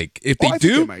 Like, if they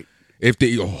do,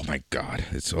 oh my God,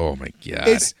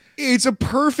 it's a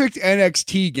perfect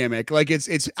NXT gimmick. Like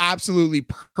it's absolutely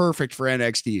perfect for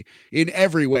NXT in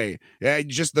every way.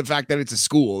 Just the fact that it's a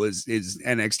school is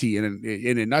NXT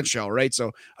in a nutshell, right?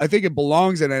 So I think it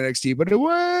belongs in NXT, but it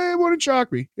wouldn't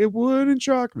shock me. It wouldn't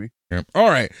shock me. Yeah. All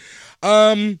right.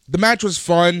 The match was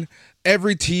fun.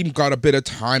 Every team got a bit of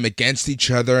time against each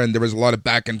other, and there was a lot of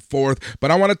back and forth. But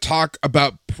I want to talk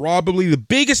about probably the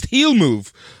biggest heel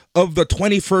move of the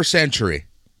 21st century.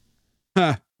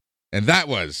 And that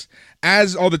was,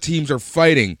 as all the teams are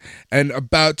fighting and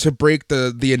about to break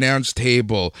the announce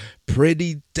table,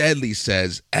 Pretty Deadly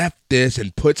says, F this,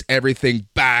 and puts everything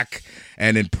back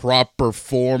and in proper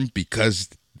form because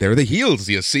they're the heels,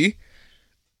 you see?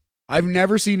 I've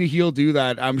never seen a heel do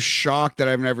that. I'm shocked that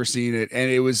I've never seen it, and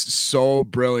it was so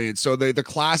brilliant. So the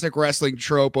classic wrestling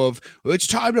trope of, it's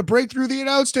time to break through the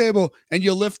announce table, and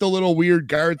you lift the little weird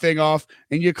guard thing off,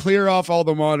 and you clear off all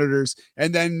the monitors,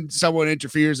 and then someone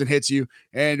interferes and hits you,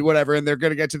 and whatever, and they're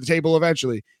going to get to the table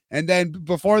eventually. And then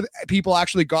before people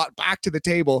actually got back to the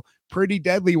table, Pretty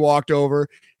Deadly walked over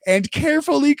and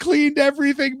carefully cleaned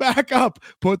everything back up,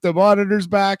 put the monitors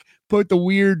back, put the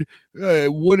weird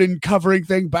wooden covering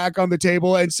thing back on the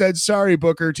table, and said, sorry,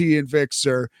 Booker T and Vic,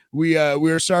 sir. We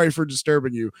are sorry for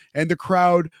disturbing you. And the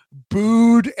crowd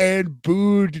booed and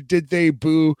booed. Did they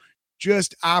boo?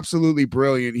 Just absolutely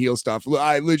brilliant heel stuff.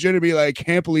 I legitimately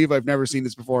can't believe I've never seen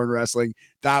this before in wrestling.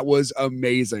 That was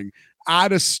amazing.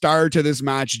 Add a star to this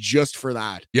match just for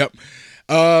that. Yep.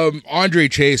 Andre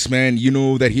Chase, man, you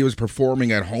know that he was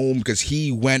performing at home because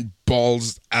he went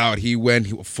balls out. He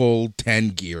went full 10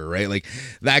 gear, right? Like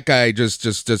that guy just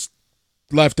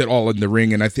left it all in the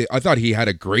ring, and I thought he had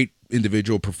a great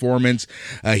individual performance.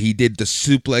 He did the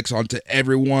suplex onto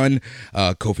everyone.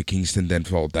 Kofi Kingston then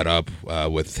followed that up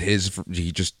with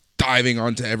he just diving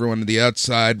onto everyone on the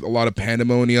outside. A lot of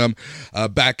pandemonium.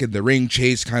 Back in the ring,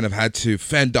 Chase kind of had to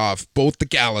fend off both the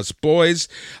Gallus boys.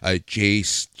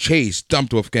 Chase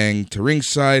dumped Wolfgang to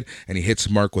ringside, and he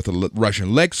hits Mark with a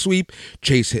Russian leg sweep.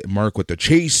 Chase hit Mark with the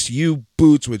Chase U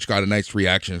boots, which got a nice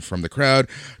reaction from the crowd.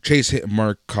 Chase hit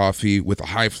Mark Coffey with a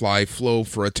high fly flow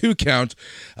for a 2 count.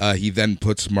 He then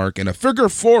puts Mark in a figure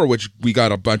 4, which we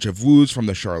got a bunch of woos from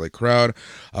the Charlotte crowd.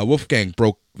 Wolfgang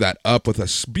broke that up with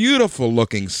a beautiful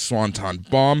looking swanton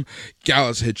bomb.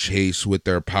 Gallus hit Chase with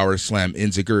their power slam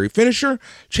enziguri finisher.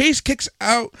 Chase kicks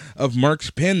out of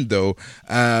Mark's pin though.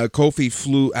 Kofi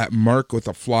flew at Mark with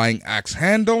a flying axe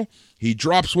handle. He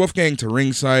drops Wolfgang to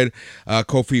ringside.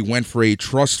 Kofi went for a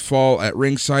trust fall at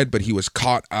ringside, but he was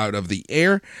caught out of the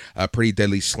air. Pretty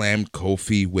Deadly slammed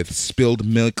Kofi with spilled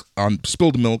milk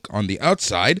on the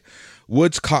outside.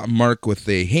 Woods caught Mark with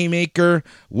a haymaker.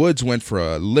 Woods went for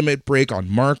a limit break on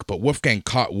Mark, but Wolfgang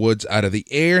caught Woods out of the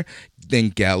air. Then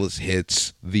Gallus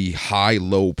hits the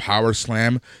high-low power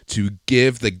slam to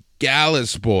give the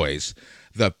Gallus boys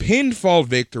the pinfall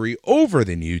victory over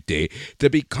the New Day to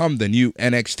become the new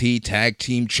NXT Tag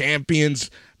Team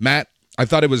Champions. Matt, I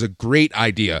thought it was a great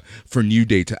idea for New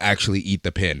Day to actually eat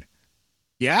the pin.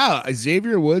 Yeah,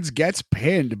 Xavier Woods gets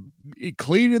pinned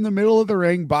clean in the middle of the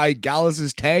ring by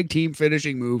Gallus's tag team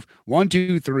finishing move. 1,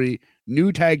 2, 3,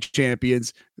 new tag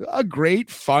champions. A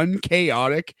great, fun,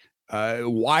 chaotic,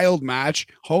 wild match.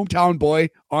 Hometown boy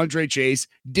Andre Chase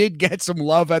did get some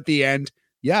love at the end.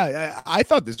 Yeah, I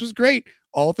thought this was great.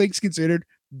 All things considered,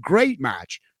 great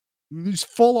match. It was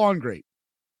full on great.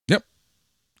 Yep,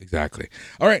 exactly.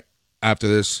 All right, after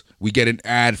this, we get an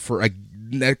ad for a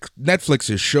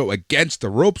Netflix's show Against the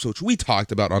Ropes, which we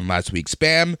talked about on last week's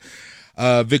Spam.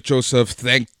 Vic Joseph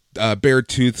thanked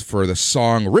Beartooth for the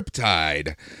song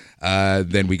Riptide.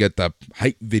 Then we get the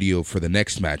hype video for the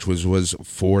next match, which was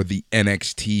for the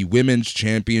NXT Women's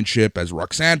Championship, as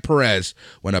Roxanne Perez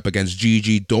went up against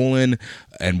Gigi Dolan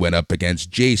and went up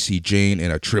against JC Jane in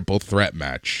a triple threat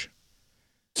match.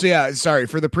 So yeah, sorry,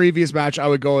 for the previous match, I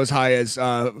would go as high as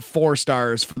 4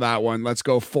 stars for that one. Let's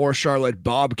go 4 Charlotte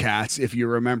Bobcats, if you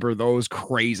remember those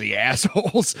crazy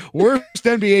assholes. Worst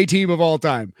NBA team of all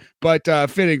time, but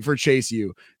fitting for Chase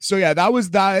U. So yeah, that was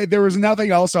that. There was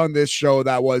nothing else on this show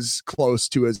that was close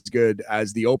to as good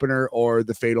as the opener or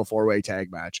the Fatal 4-Way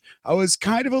tag match. I was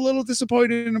kind of a little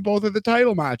disappointed in both of the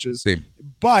title matches,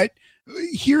 but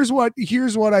here's what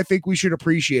I think we should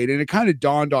appreciate, and it kind of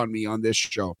dawned on me on this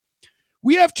show.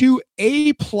 We have 2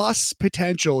 A+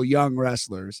 potential young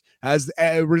wrestlers as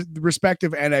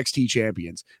respective NXT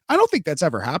champions. I don't think that's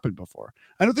ever happened before.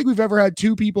 I don't think we've ever had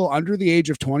 2 people under the age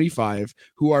of 25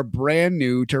 who are brand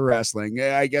new to wrestling.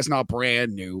 I guess not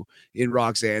brand new in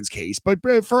Roxanne's case, but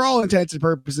for all intents and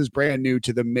purposes, brand new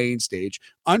to the main stage,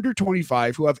 under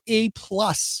 25, who have A+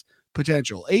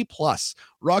 potential. A+.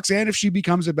 Roxanne, if she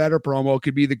becomes a better promo,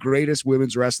 could be the greatest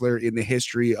women's wrestler in the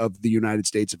history of the United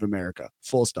States of America.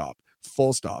 Full stop.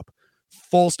 Full stop.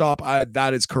 Full stop.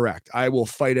 That is correct. I will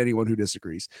fight anyone who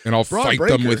disagrees. And I'll fight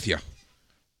them with you.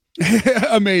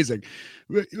 Amazing.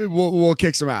 We'll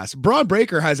kick some ass. Braun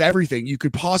Breaker has everything you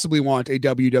could possibly want a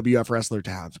WWF wrestler to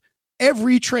have.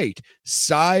 Every trait,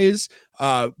 size,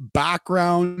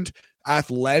 background,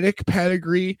 athletic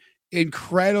pedigree,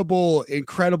 incredible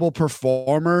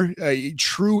performer,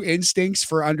 true instincts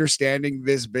for understanding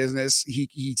this business.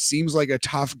 He seems like a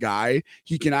tough guy.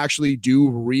 He can actually do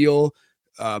real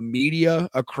media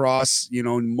across,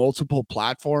 multiple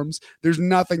platforms. There's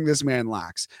nothing this man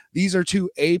lacks. These are 2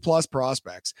 A+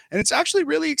 prospects, and it's actually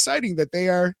really exciting that they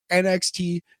are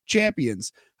NXT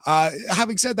champions.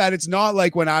 Having said that, it's not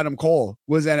like when Adam Cole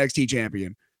was NXT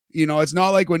champion. It's not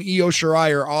like when Io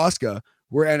Shirai or Asuka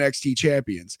were NXT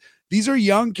champions. These are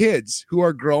young kids who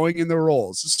are growing in the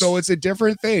roles. So it's a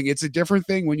different thing. It's a different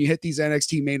thing when you hit these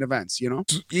NXT main events,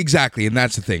 Exactly. And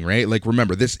that's the thing, right? Like,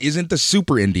 remember, this isn't the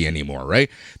super indie anymore, right?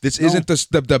 This isn't the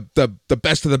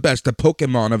best of the best, the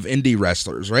Pokemon of indie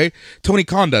wrestlers, right? Tony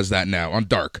Khan does that now on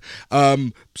Dark.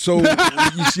 So,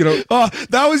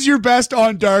 that was your best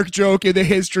on Dark joke in the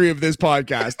history of this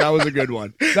podcast. That was a good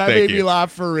one. That made me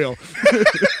laugh for real.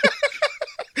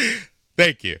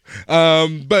 Thank you.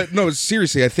 But no,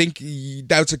 seriously, I think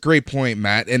that's a great point,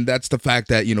 Matt. And that's the fact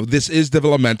that, this is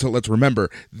developmental. Let's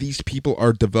remember, these people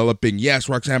are developing. Yes,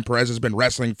 Roxanne Perez has been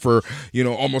wrestling for,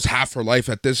 almost half her life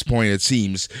at this point, it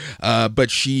seems. But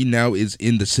she now is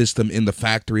in the system, in the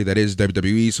factory that is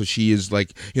WWE. So she is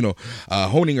like,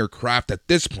 honing her craft at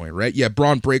this point, right? Yeah,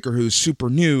 Braun Breaker, who's super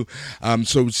new.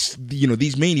 So,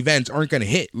 these main events aren't going to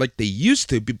hit like they used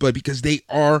to, but because they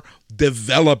are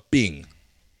developing.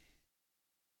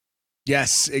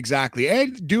 Yes, exactly.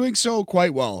 And doing so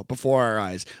quite well before our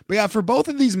eyes. But yeah, for both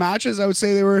of these matches, I would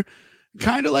say they were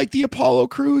kind of like the Apollo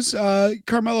Crews,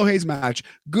 Carmelo Hayes match.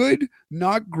 Good,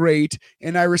 not great.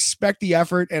 And I respect the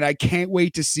effort, and I can't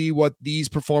wait to see what these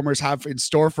performers have in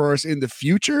store for us in the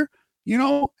future.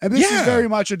 And this is very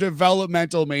much a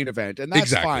developmental main event, and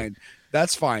that's fine.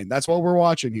 That's fine. That's what we're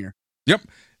watching here. Yep.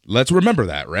 Let's remember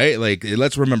that, right? Like,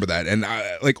 let's remember that. And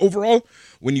overall,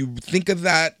 when you think of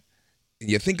that,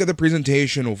 you think of the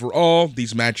presentation overall,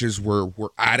 these matches were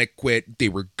adequate. They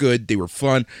were good. They were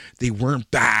fun. They weren't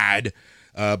bad.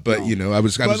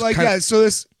 So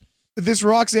this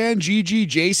Roxanne, Gigi,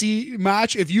 JC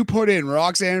match, if you put in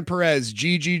Roxanne Perez,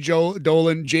 Gigi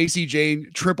Dolan, JC Jane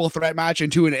triple threat match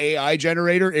into an AI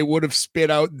generator, it would have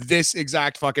spit out this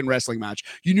exact fucking wrestling match.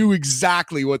 You knew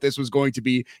exactly what this was going to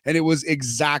be, and it was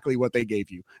exactly what they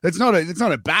gave you. It's not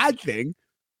a bad thing.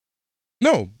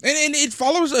 No, and it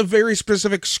follows a very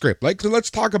specific script. Like, so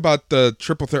let's talk about the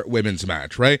triple threat women's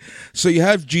match, right? So you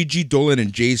have Gigi Dolan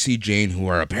and JC Jane, who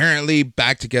are apparently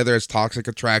back together as Toxic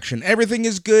Attraction. Everything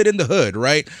is good in the hood,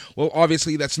 right? Well,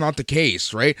 obviously that's not the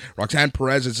case, right? Roxanne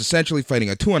Perez is essentially fighting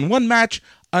a 2-on-1 match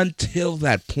until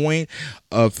that point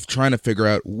of trying to figure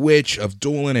out which of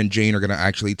Dolan and Jane are going to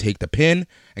actually take the pin.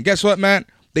 And guess what, Matt?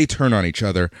 They turn on each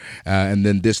other, and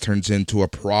then this turns into a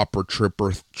proper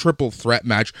triple threat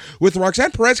match with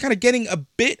Roxanne Perez kind of getting a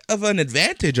bit of an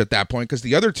advantage at that point because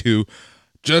the other two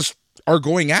just are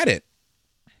going at it.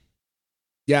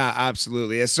 Yeah,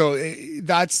 absolutely. So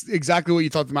that's exactly what you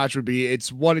thought the match would be.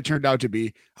 It's what it turned out to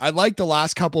be. I like the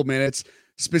last couple minutes,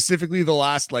 specifically the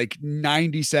last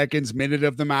 90 seconds, minute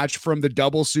of the match from the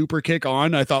double super kick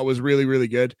on. I thought was really, really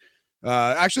good.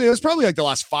 Actually, it was probably the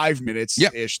last 5 minutes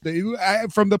ish.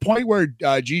 From the point where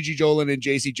Gigi Dolan and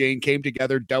JC Jane came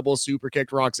together, double super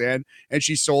kicked Roxanne, and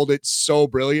she sold it so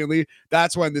brilliantly.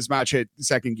 That's when this match hit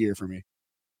second gear for me.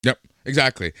 Yep.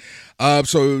 Exactly.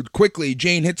 So quickly,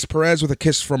 Jane hits Perez with a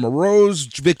kiss from a rose.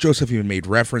 Vic Joseph even made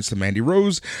reference to Mandy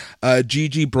Rose.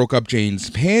 Gigi broke up Jane's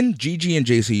pin. Gigi and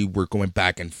JC were going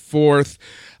back and forth.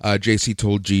 JC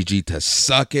told Gigi to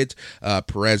suck it.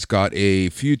 Perez got a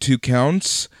few 2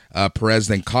 counts. Perez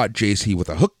then caught JC with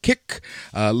a hook kick.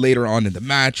 Later on in the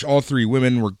match, all 3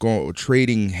 women were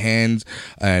trading hands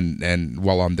and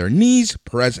while on their knees,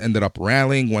 Perez ended up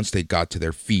rallying once they got to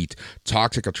their feet.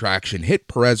 Toxic Attraction hit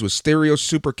Perez with stereo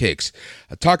super kicks.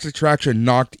 Toxic Attraction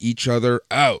knocked each other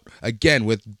out, again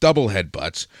with double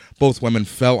headbutts. Both women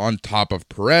fell on top of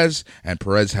Perez, and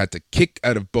Perez had to kick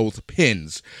out of both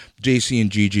pins. JC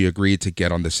and Gigi agreed to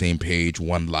get on the same page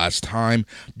one last time.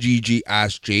 Gigi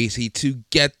asked JC to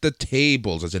get the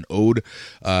tables as an ode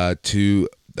to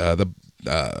the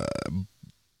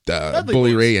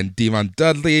Bully Ray and Devon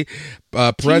Dudley.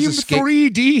 Perez escaped.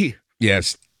 3D.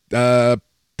 Yes.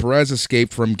 Perez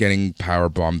escaped from getting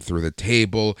powerbombed through the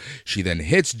table. She then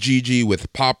hits Gigi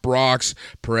with pop rocks.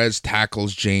 Perez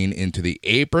tackles Jane into the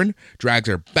apron, drags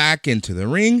her back into the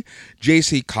ring.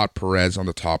 JC caught Perez on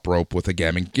the top rope with a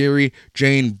Gamengiri.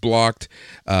 Jane blocked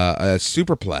a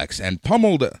superplex and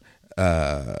pummeled...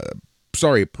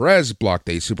 Perez blocked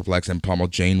a superplex and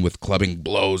pummeled Jane with clubbing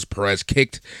blows. Perez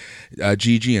kicked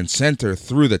Gigi and sent her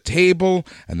through the table,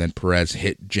 and then Perez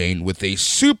hit Jane with a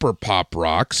super pop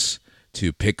rocks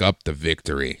to pick up the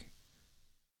victory.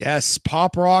 Yes,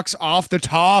 pop rocks off the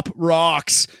top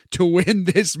rocks to win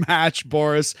this match,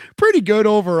 Boris. Pretty good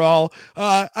overall.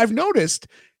 I've noticed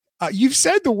you've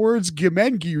said the words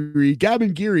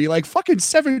Gamengiri like fucking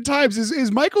 7 times.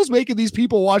 Is Michaels making these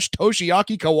people watch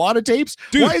Toshiaki Kawada tapes?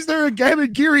 Dude, why is there a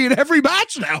Gamengiri in every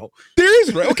match now? There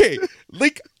is, right? Okay,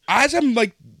 like as I'm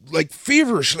like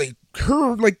feverishly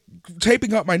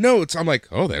typing up my notes, I'm like,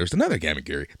 oh, there's another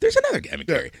Gamengiri. There's another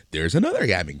Gamengiri. There's another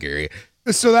Gamengiri.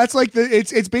 So that's like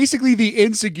it's basically the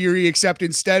Insagiri, except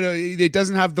instead of it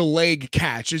doesn't have the leg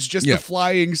catch. It's just the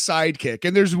flying sidekick.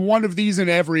 And there's one of these in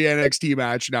every NXT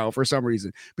match now for some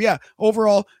reason. But yeah,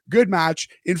 overall, good match.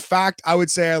 In fact, I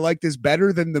would say I like this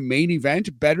better than the main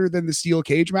event, better than the steel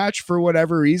cage match for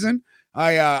whatever reason.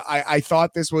 I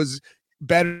thought this was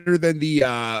better than the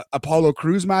Apollo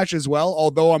Crews match as well,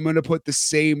 although I'm going to put the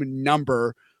same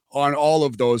number on all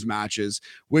of those matches,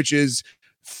 which is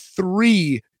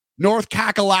 3 North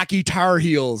Kakalaki Tar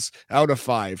Heels out of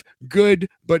 5. Good,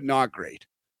 but not great.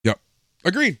 Yep.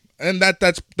 Agreed. And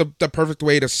that's the perfect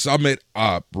way to sum it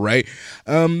up, right?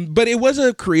 But it was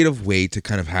a creative way to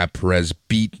kind of have Perez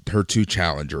beat her 2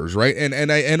 challengers, right?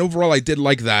 And overall, I did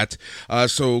like that.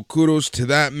 So kudos to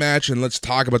that match. And let's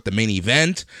talk about the main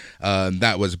event.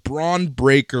 That was Braun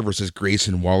Breaker versus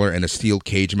Grayson Waller in a steel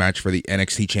cage match for the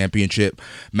NXT Championship.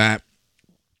 Matt,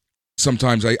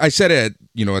 sometimes I said it,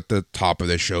 at the top of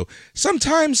this show,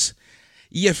 sometimes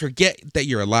you forget that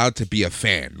you're allowed to be a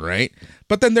fan, right?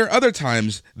 But then there are other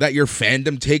times that your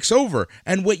fandom takes over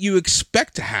and what you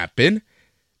expect to happen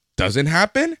doesn't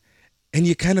happen, and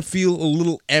you kind of feel a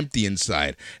little empty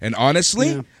inside. And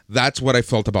honestly, that's what I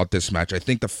felt about this match. I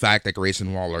think the fact that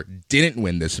Grayson Waller didn't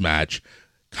win this match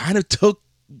kind of took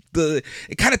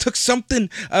something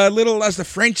a little, as the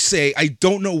French say, I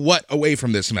don't know what, away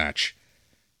from this match.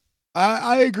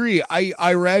 I agree.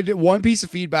 I read one piece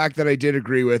of feedback that I did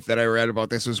agree with that I read about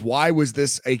this was, why was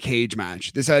this a cage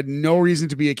match? This had no reason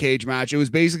to be a cage match. It was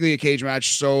basically a cage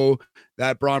match so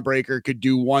that Braun Breaker could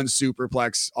do 1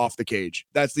 superplex off the cage.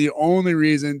 That's the only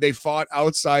reason. They fought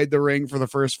outside the ring for the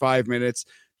first 5 minutes.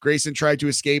 Grayson tried to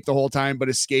escape the whole time, but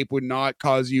escape would not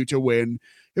cause you to win.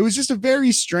 It was just a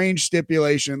very strange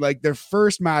stipulation. Like, their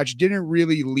first match didn't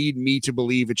really lead me to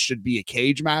believe it should be a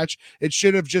cage match. It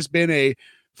should have just been a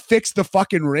fix the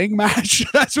fucking ring match.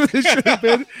 That's what it should have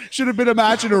been. Should have been a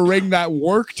match in a ring that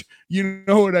worked. You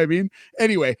know what I mean?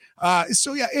 Anyway,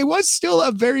 so yeah, it was still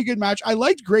a very good match. I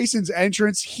liked Grayson's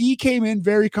entrance. He came in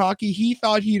very cocky. He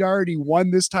thought he'd already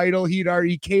won this title.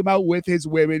 He came out with his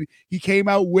women. He came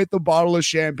out with a bottle of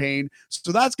champagne.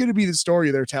 So that's going to be the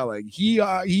story they're telling.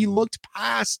 He looked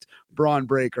past Braun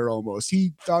Breaker almost.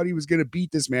 He thought he was going to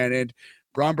beat this man, and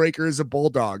Braun Breaker is a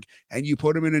bulldog, and you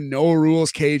put him in a no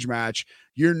rules cage match,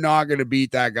 you're not going to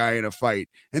beat that guy in a fight.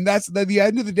 And that's the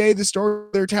end of the day. The story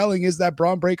they're telling is that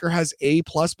Braun Breaker has A+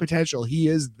 potential. He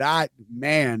is that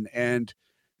man. And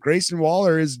Grayson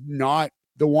Waller is not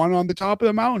the one on the top of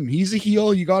the mountain. He's a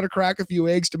heel. You got to crack a few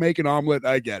eggs to make an omelet.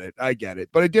 I get it.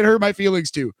 But it did hurt my feelings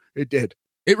too. It did.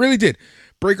 It really did.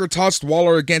 Breakker tossed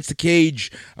Waller against the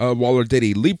cage. Waller did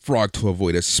a leapfrog to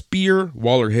avoid a spear.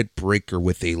 Waller hit Breakker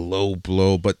with a low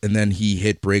blow, and then he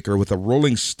hit Breakker with a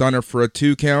rolling stunner for a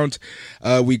 2 count.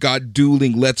 We got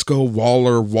dueling Let's Go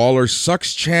Waller. Waller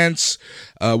sucks chance.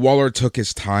 Waller took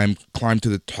his time, climbed to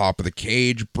the top of the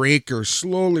cage. Breakker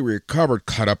slowly recovered,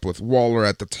 cut up with Waller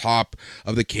at the top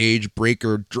of the cage.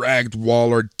 Breakker dragged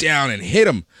Waller down and hit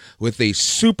him with a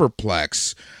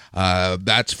superplex.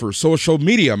 That's for social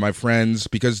media, my friends,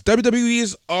 because WWE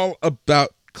is all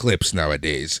about clips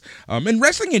nowadays, and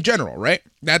wrestling in general, right?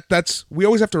 That's we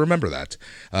always have to remember that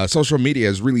social media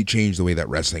has really changed the way that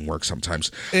wrestling works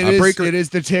sometimes. It is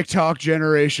the TikTok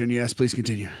generation. Yes, please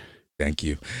continue. Thank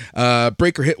you.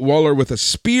 Breakker hit Waller with a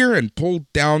spear and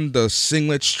pulled down the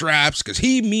singlet straps because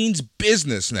he means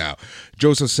business now.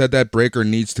 Joseph said that Breakker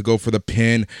needs to go for the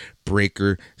pin.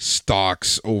 Breakker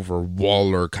stalks over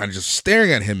Waller, kind of just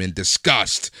staring at him in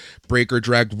disgust. Breakker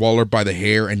dragged Waller by the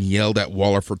hair and yelled at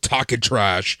Waller for talking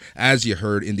trash, as you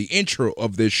heard in the intro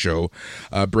of this show.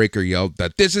 Breakker yelled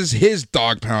that this is his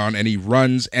dog pound and he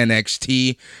runs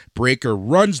NXT. Breakker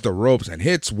runs the ropes and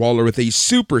hits Waller with a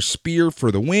super spear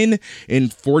for the win in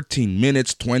 14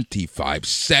 minutes, 25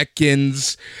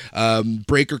 seconds.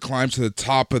 Breakker climbs to the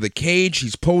top of the cage.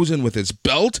 He's posing with his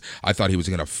belt. I thought he was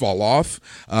going to fall off.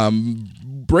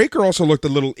 Breakker also looked a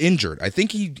little injured. I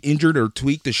think he injured or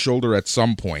tweaked his shoulder at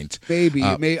some point. Maybe.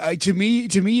 To me,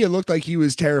 it looked like he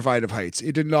was terrified of heights.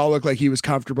 It did not look like he was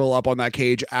comfortable up on that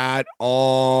cage at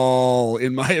all,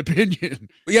 in my opinion.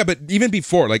 Yeah, but even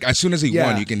before, like as soon as he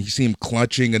won, you see him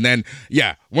clutching, and then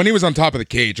when he was on top of the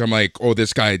cage, I'm like, oh,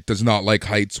 this guy does not like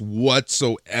heights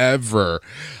whatsoever.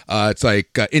 It's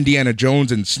like Indiana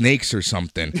Jones and snakes or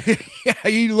something. Yeah,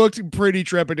 he looked pretty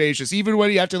trepidatious. Even when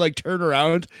he had to like turn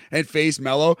around and face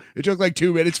Mello, it took like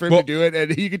 2 minutes for him to do it,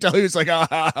 and you could tell he was like, fuck,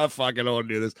 I don't want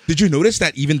to do this. Did you notice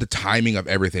that even the timing of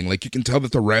everything, like you can tell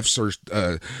that the refs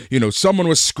are, someone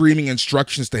was screaming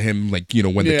instructions to him, like,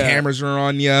 when the cameras are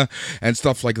on you and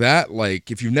stuff like that.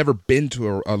 Like if you've never been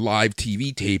to a live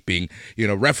TV taping,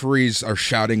 referees are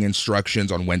shouting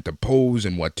instructions on when to pose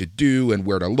and what to do and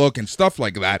where to look and stuff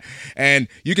like that. And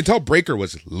you can tell Breakker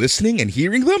was listening and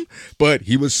hearing them, but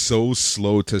he was so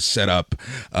slow to set up.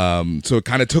 So it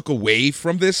kind of took away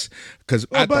from this because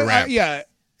the ramp.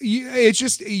 It's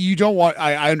just you don't want.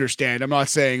 I understand. I'm not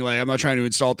saying I'm not trying to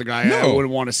insult the guy. No. I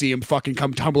wouldn't want to see him fucking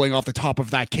come tumbling off the top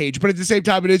of that cage. But at the same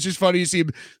time, it is just funny to see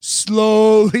him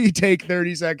slowly take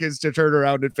 30 seconds to turn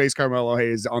around and face Carmelo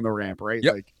Hayes on the ramp, right?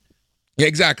 Yep. Yeah,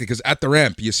 exactly, because at the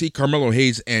ramp, you see Carmelo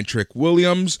Hayes and Trick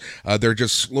Williams. They're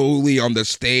just slowly on the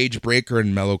stage. Breakker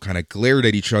and Mello kind of glared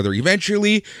at each other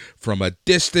eventually from a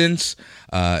distance.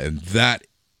 And that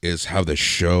is how the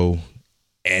show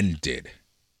ended.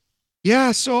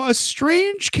 Yeah, so a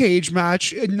strange cage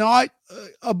match, not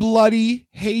a bloody,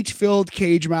 hate-filled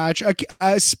cage match,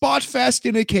 a spot fest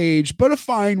in a cage, but a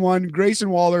fine one. Grayson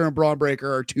Waller and Braun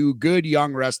Breakker are two good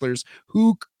young wrestlers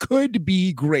who could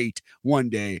be great one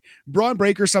day. Braun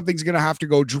Breakker, something's going to have to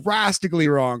go drastically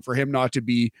wrong for him not to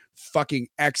be fucking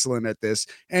excellent at this.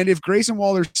 And if Grayson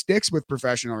Waller sticks with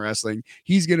professional wrestling,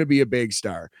 he's going to be a big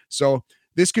star. So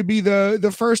this could be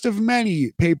the first of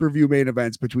many pay-per-view main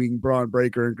events between Braun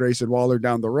Breakker and Grayson Waller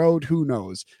down the road. Who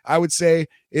knows? I would say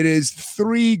it is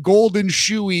 3 golden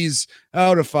shoeies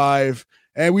out of 5,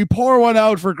 and we pour one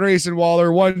out for Grayson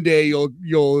Waller. One day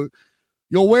you'll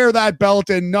wear that belt,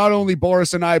 and not only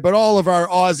Boris and I, but all of our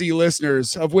Aussie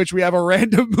listeners, of which we have a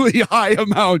randomly high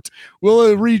amount,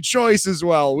 will rejoice as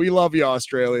well. We love you,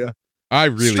 Australia. I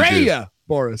really Australia, do.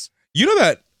 Boris. You know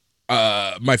that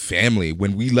my family,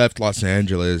 when we left Los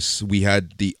Angeles, we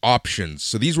had the options.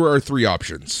 So these were our 3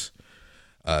 options: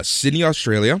 Sydney,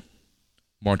 Australia;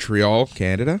 Montreal,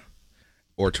 Canada;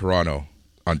 or Toronto,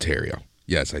 Ontario.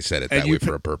 Yes, I said it that way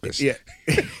for a purpose. Yeah,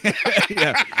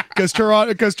 yeah, because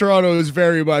Toronto is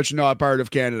very much not part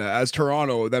of Canada, as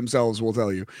Toronto themselves will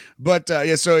tell you. But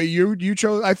so you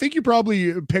chose. I think you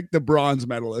probably picked the bronze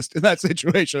medalist in that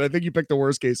situation. I think you picked the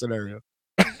worst case scenario.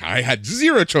 I had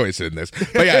zero choice in this,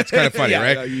 but yeah, it's kind of funny,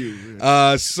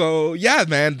 right? So yeah,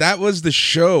 man, that was the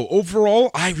show. Overall,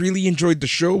 I really enjoyed the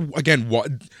show. Again,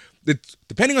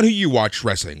 depending on who you watch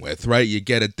wrestling with, right, you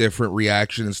get a different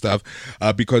reaction and stuff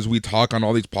because we talk on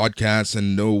all these podcasts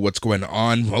and know what's going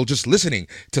on. Well, just listening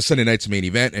to Sunday Night's Main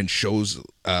Event and shows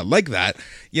like that,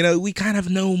 we kind of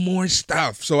know more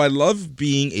stuff. So I love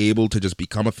being able to just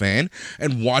become a fan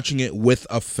and watching it with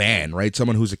a fan, right?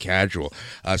 Someone who's a casual.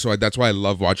 So that's why I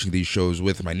love watching these shows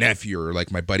with my nephew or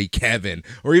like my buddy Kevin,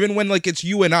 or even when like it's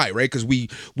you and I, right? Because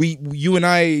you and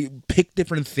I pick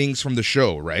different things from the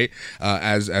show, right?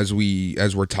 As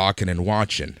we're talking and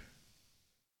watching.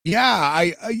 Yeah,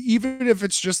 I even if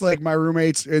it's just like my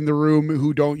roommates in the room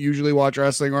who don't usually watch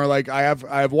wrestling, or like I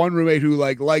have one roommate who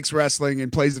like likes wrestling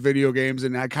and plays the video games,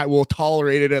 and I will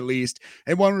tolerate it at least,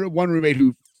 and one roommate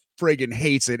who friggin'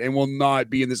 hates it and will not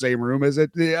be in the same room as it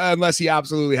unless he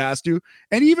absolutely has to.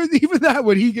 And even that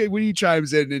when he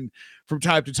chimes in and from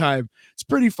time to time, it's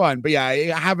pretty fun. But yeah,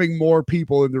 having more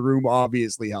people in the room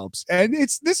obviously helps. And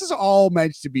this is all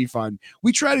meant to be fun.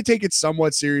 We try to take it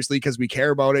somewhat seriously because we care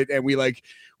about it, and we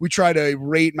try to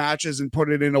rate matches and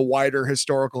put it in a wider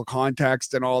historical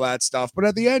context and all that stuff. But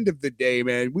at the end of the day,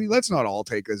 man, let's not all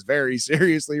take this very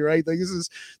seriously, right? Like it's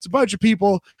a bunch of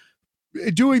people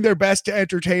doing their best to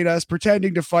entertain us,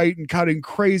 pretending to fight and cutting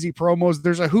crazy promos.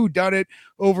 There's a whodunit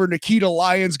over Nikita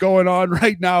Lyons going on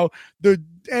right now. The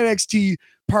NXT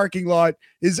parking lot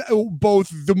is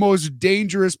both the most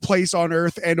dangerous place on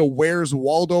earth and a Where's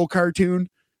Waldo cartoon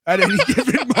at any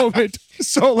given moment.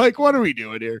 So, like, what are we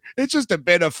doing here? It's just a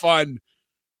bit of fun.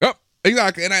 Yep,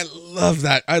 exactly. And I love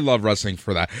that. I love wrestling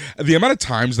for that. The amount of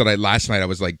times that last night I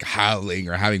was like howling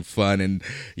or having fun, and,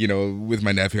 you know, with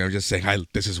my nephew, I was just saying,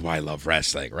 this is why I love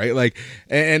wrestling, right? Like,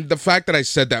 and the fact that I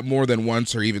said that more than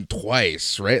once or even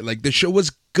twice, right? Like, the show was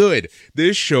good.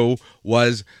 This show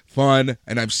was fun.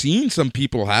 And I've seen some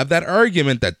people have that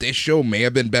argument that this show may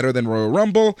have been better than Royal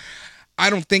Rumble. I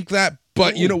don't think that,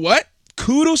 but you know what?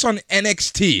 Kudos on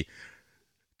NXT.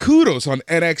 Kudos on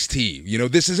NXT. You know,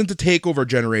 this isn't the takeover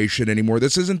generation anymore.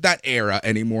 This isn't that era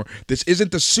anymore. This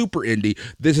isn't the super indie.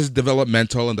 This is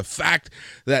developmental. And the fact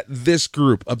that this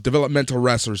group of developmental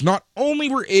wrestlers not only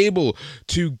were able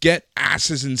to get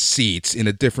asses in seats in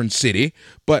a different city,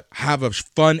 but have a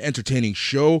fun, entertaining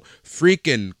show,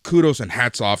 freaking kudos and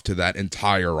hats off to that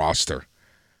entire roster.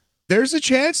 There's a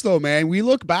chance, though, man. We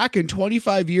look back in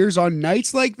 25 years on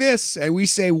nights like this and we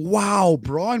say, wow,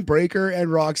 Braun Breaker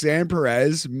and Roxanne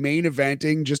Perez main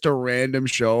eventing just a random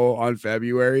show on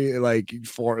February,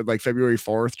 February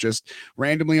 4th, just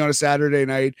randomly on a Saturday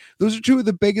night. Those are two of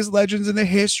the biggest legends in the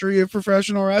history of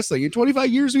professional wrestling. In 25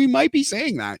 years, we might be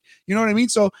saying that. You know what I mean?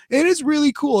 So it is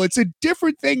really cool. It's a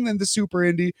different thing than the super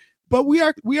indie. But we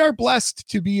are blessed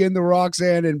to be in the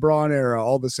Roxanne and Braun era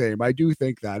all the same. I do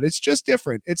think that. It's just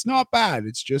different. It's not bad.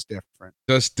 It's just different.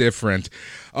 Just different.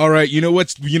 All right. You know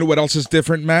what else is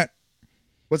different, Matt?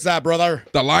 What's that, brother?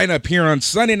 The lineup here on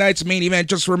Sunday night's main event.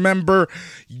 Just remember,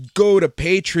 go to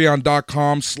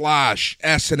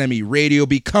patreon.com/SNME Radio.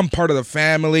 Become part of the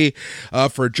family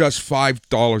for just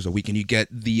 $5 a week. And you get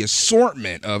the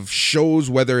assortment of shows,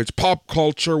 whether it's pop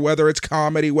culture, whether it's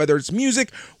comedy, whether it's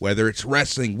music, whether it's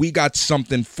wrestling. We got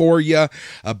something for you.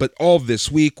 But all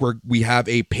this week, we have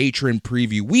a patron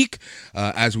preview week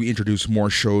as we introduce more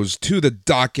shows to the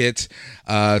docket.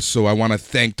 So I want to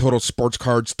thank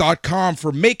TotalSportsCards.com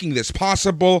for making this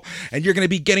possible, and you're going to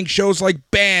be getting shows like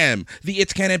BAM, the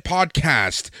It's Canon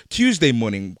podcast, Tuesday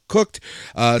Morning Cooked,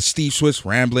 Steve Swiss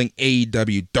Rambling,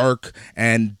 AEW Dark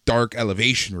and Dark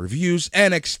Elevation Reviews,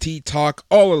 NXT Talk,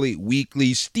 All Elite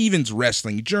Weekly, Steven's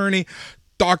Wrestling Journey,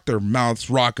 Dr. Mouth's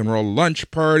Rock and Roll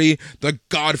Lunch Party, the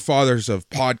Godfathers of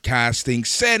Podcasting,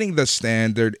 Setting the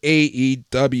Standard,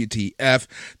 AEWTF,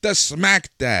 the Smack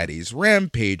Daddies,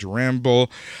 Rampage Ramble,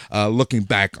 Looking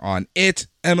Back on It,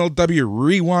 MLW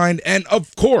Rewind, and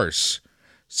of course,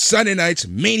 Sunday night's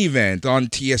main event on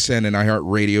TSN and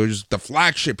iHeartRadio, the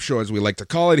flagship show as we like to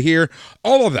call it here.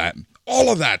 All of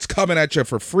that's coming at you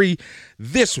for free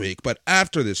this week. But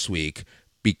after this week,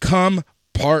 become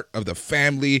part of the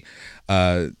family,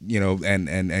 and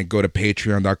go to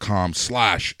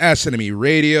patreon.com/SNME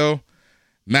Radio.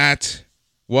 Matt,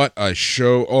 what a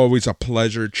show. Always a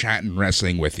pleasure chatting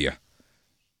wrestling with you.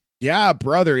 Yeah,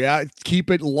 brother. Yeah,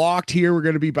 keep it locked here. We're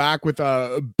going to be back with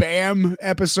a BAM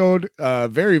episode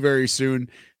very, very soon.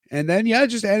 And then, yeah,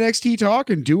 just NXT talk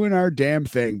and doing our damn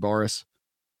thing, Boris.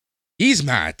 He's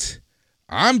Matt.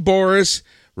 I'm Boris.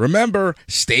 Remember,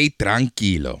 stay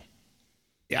tranquilo.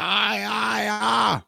 Yeah.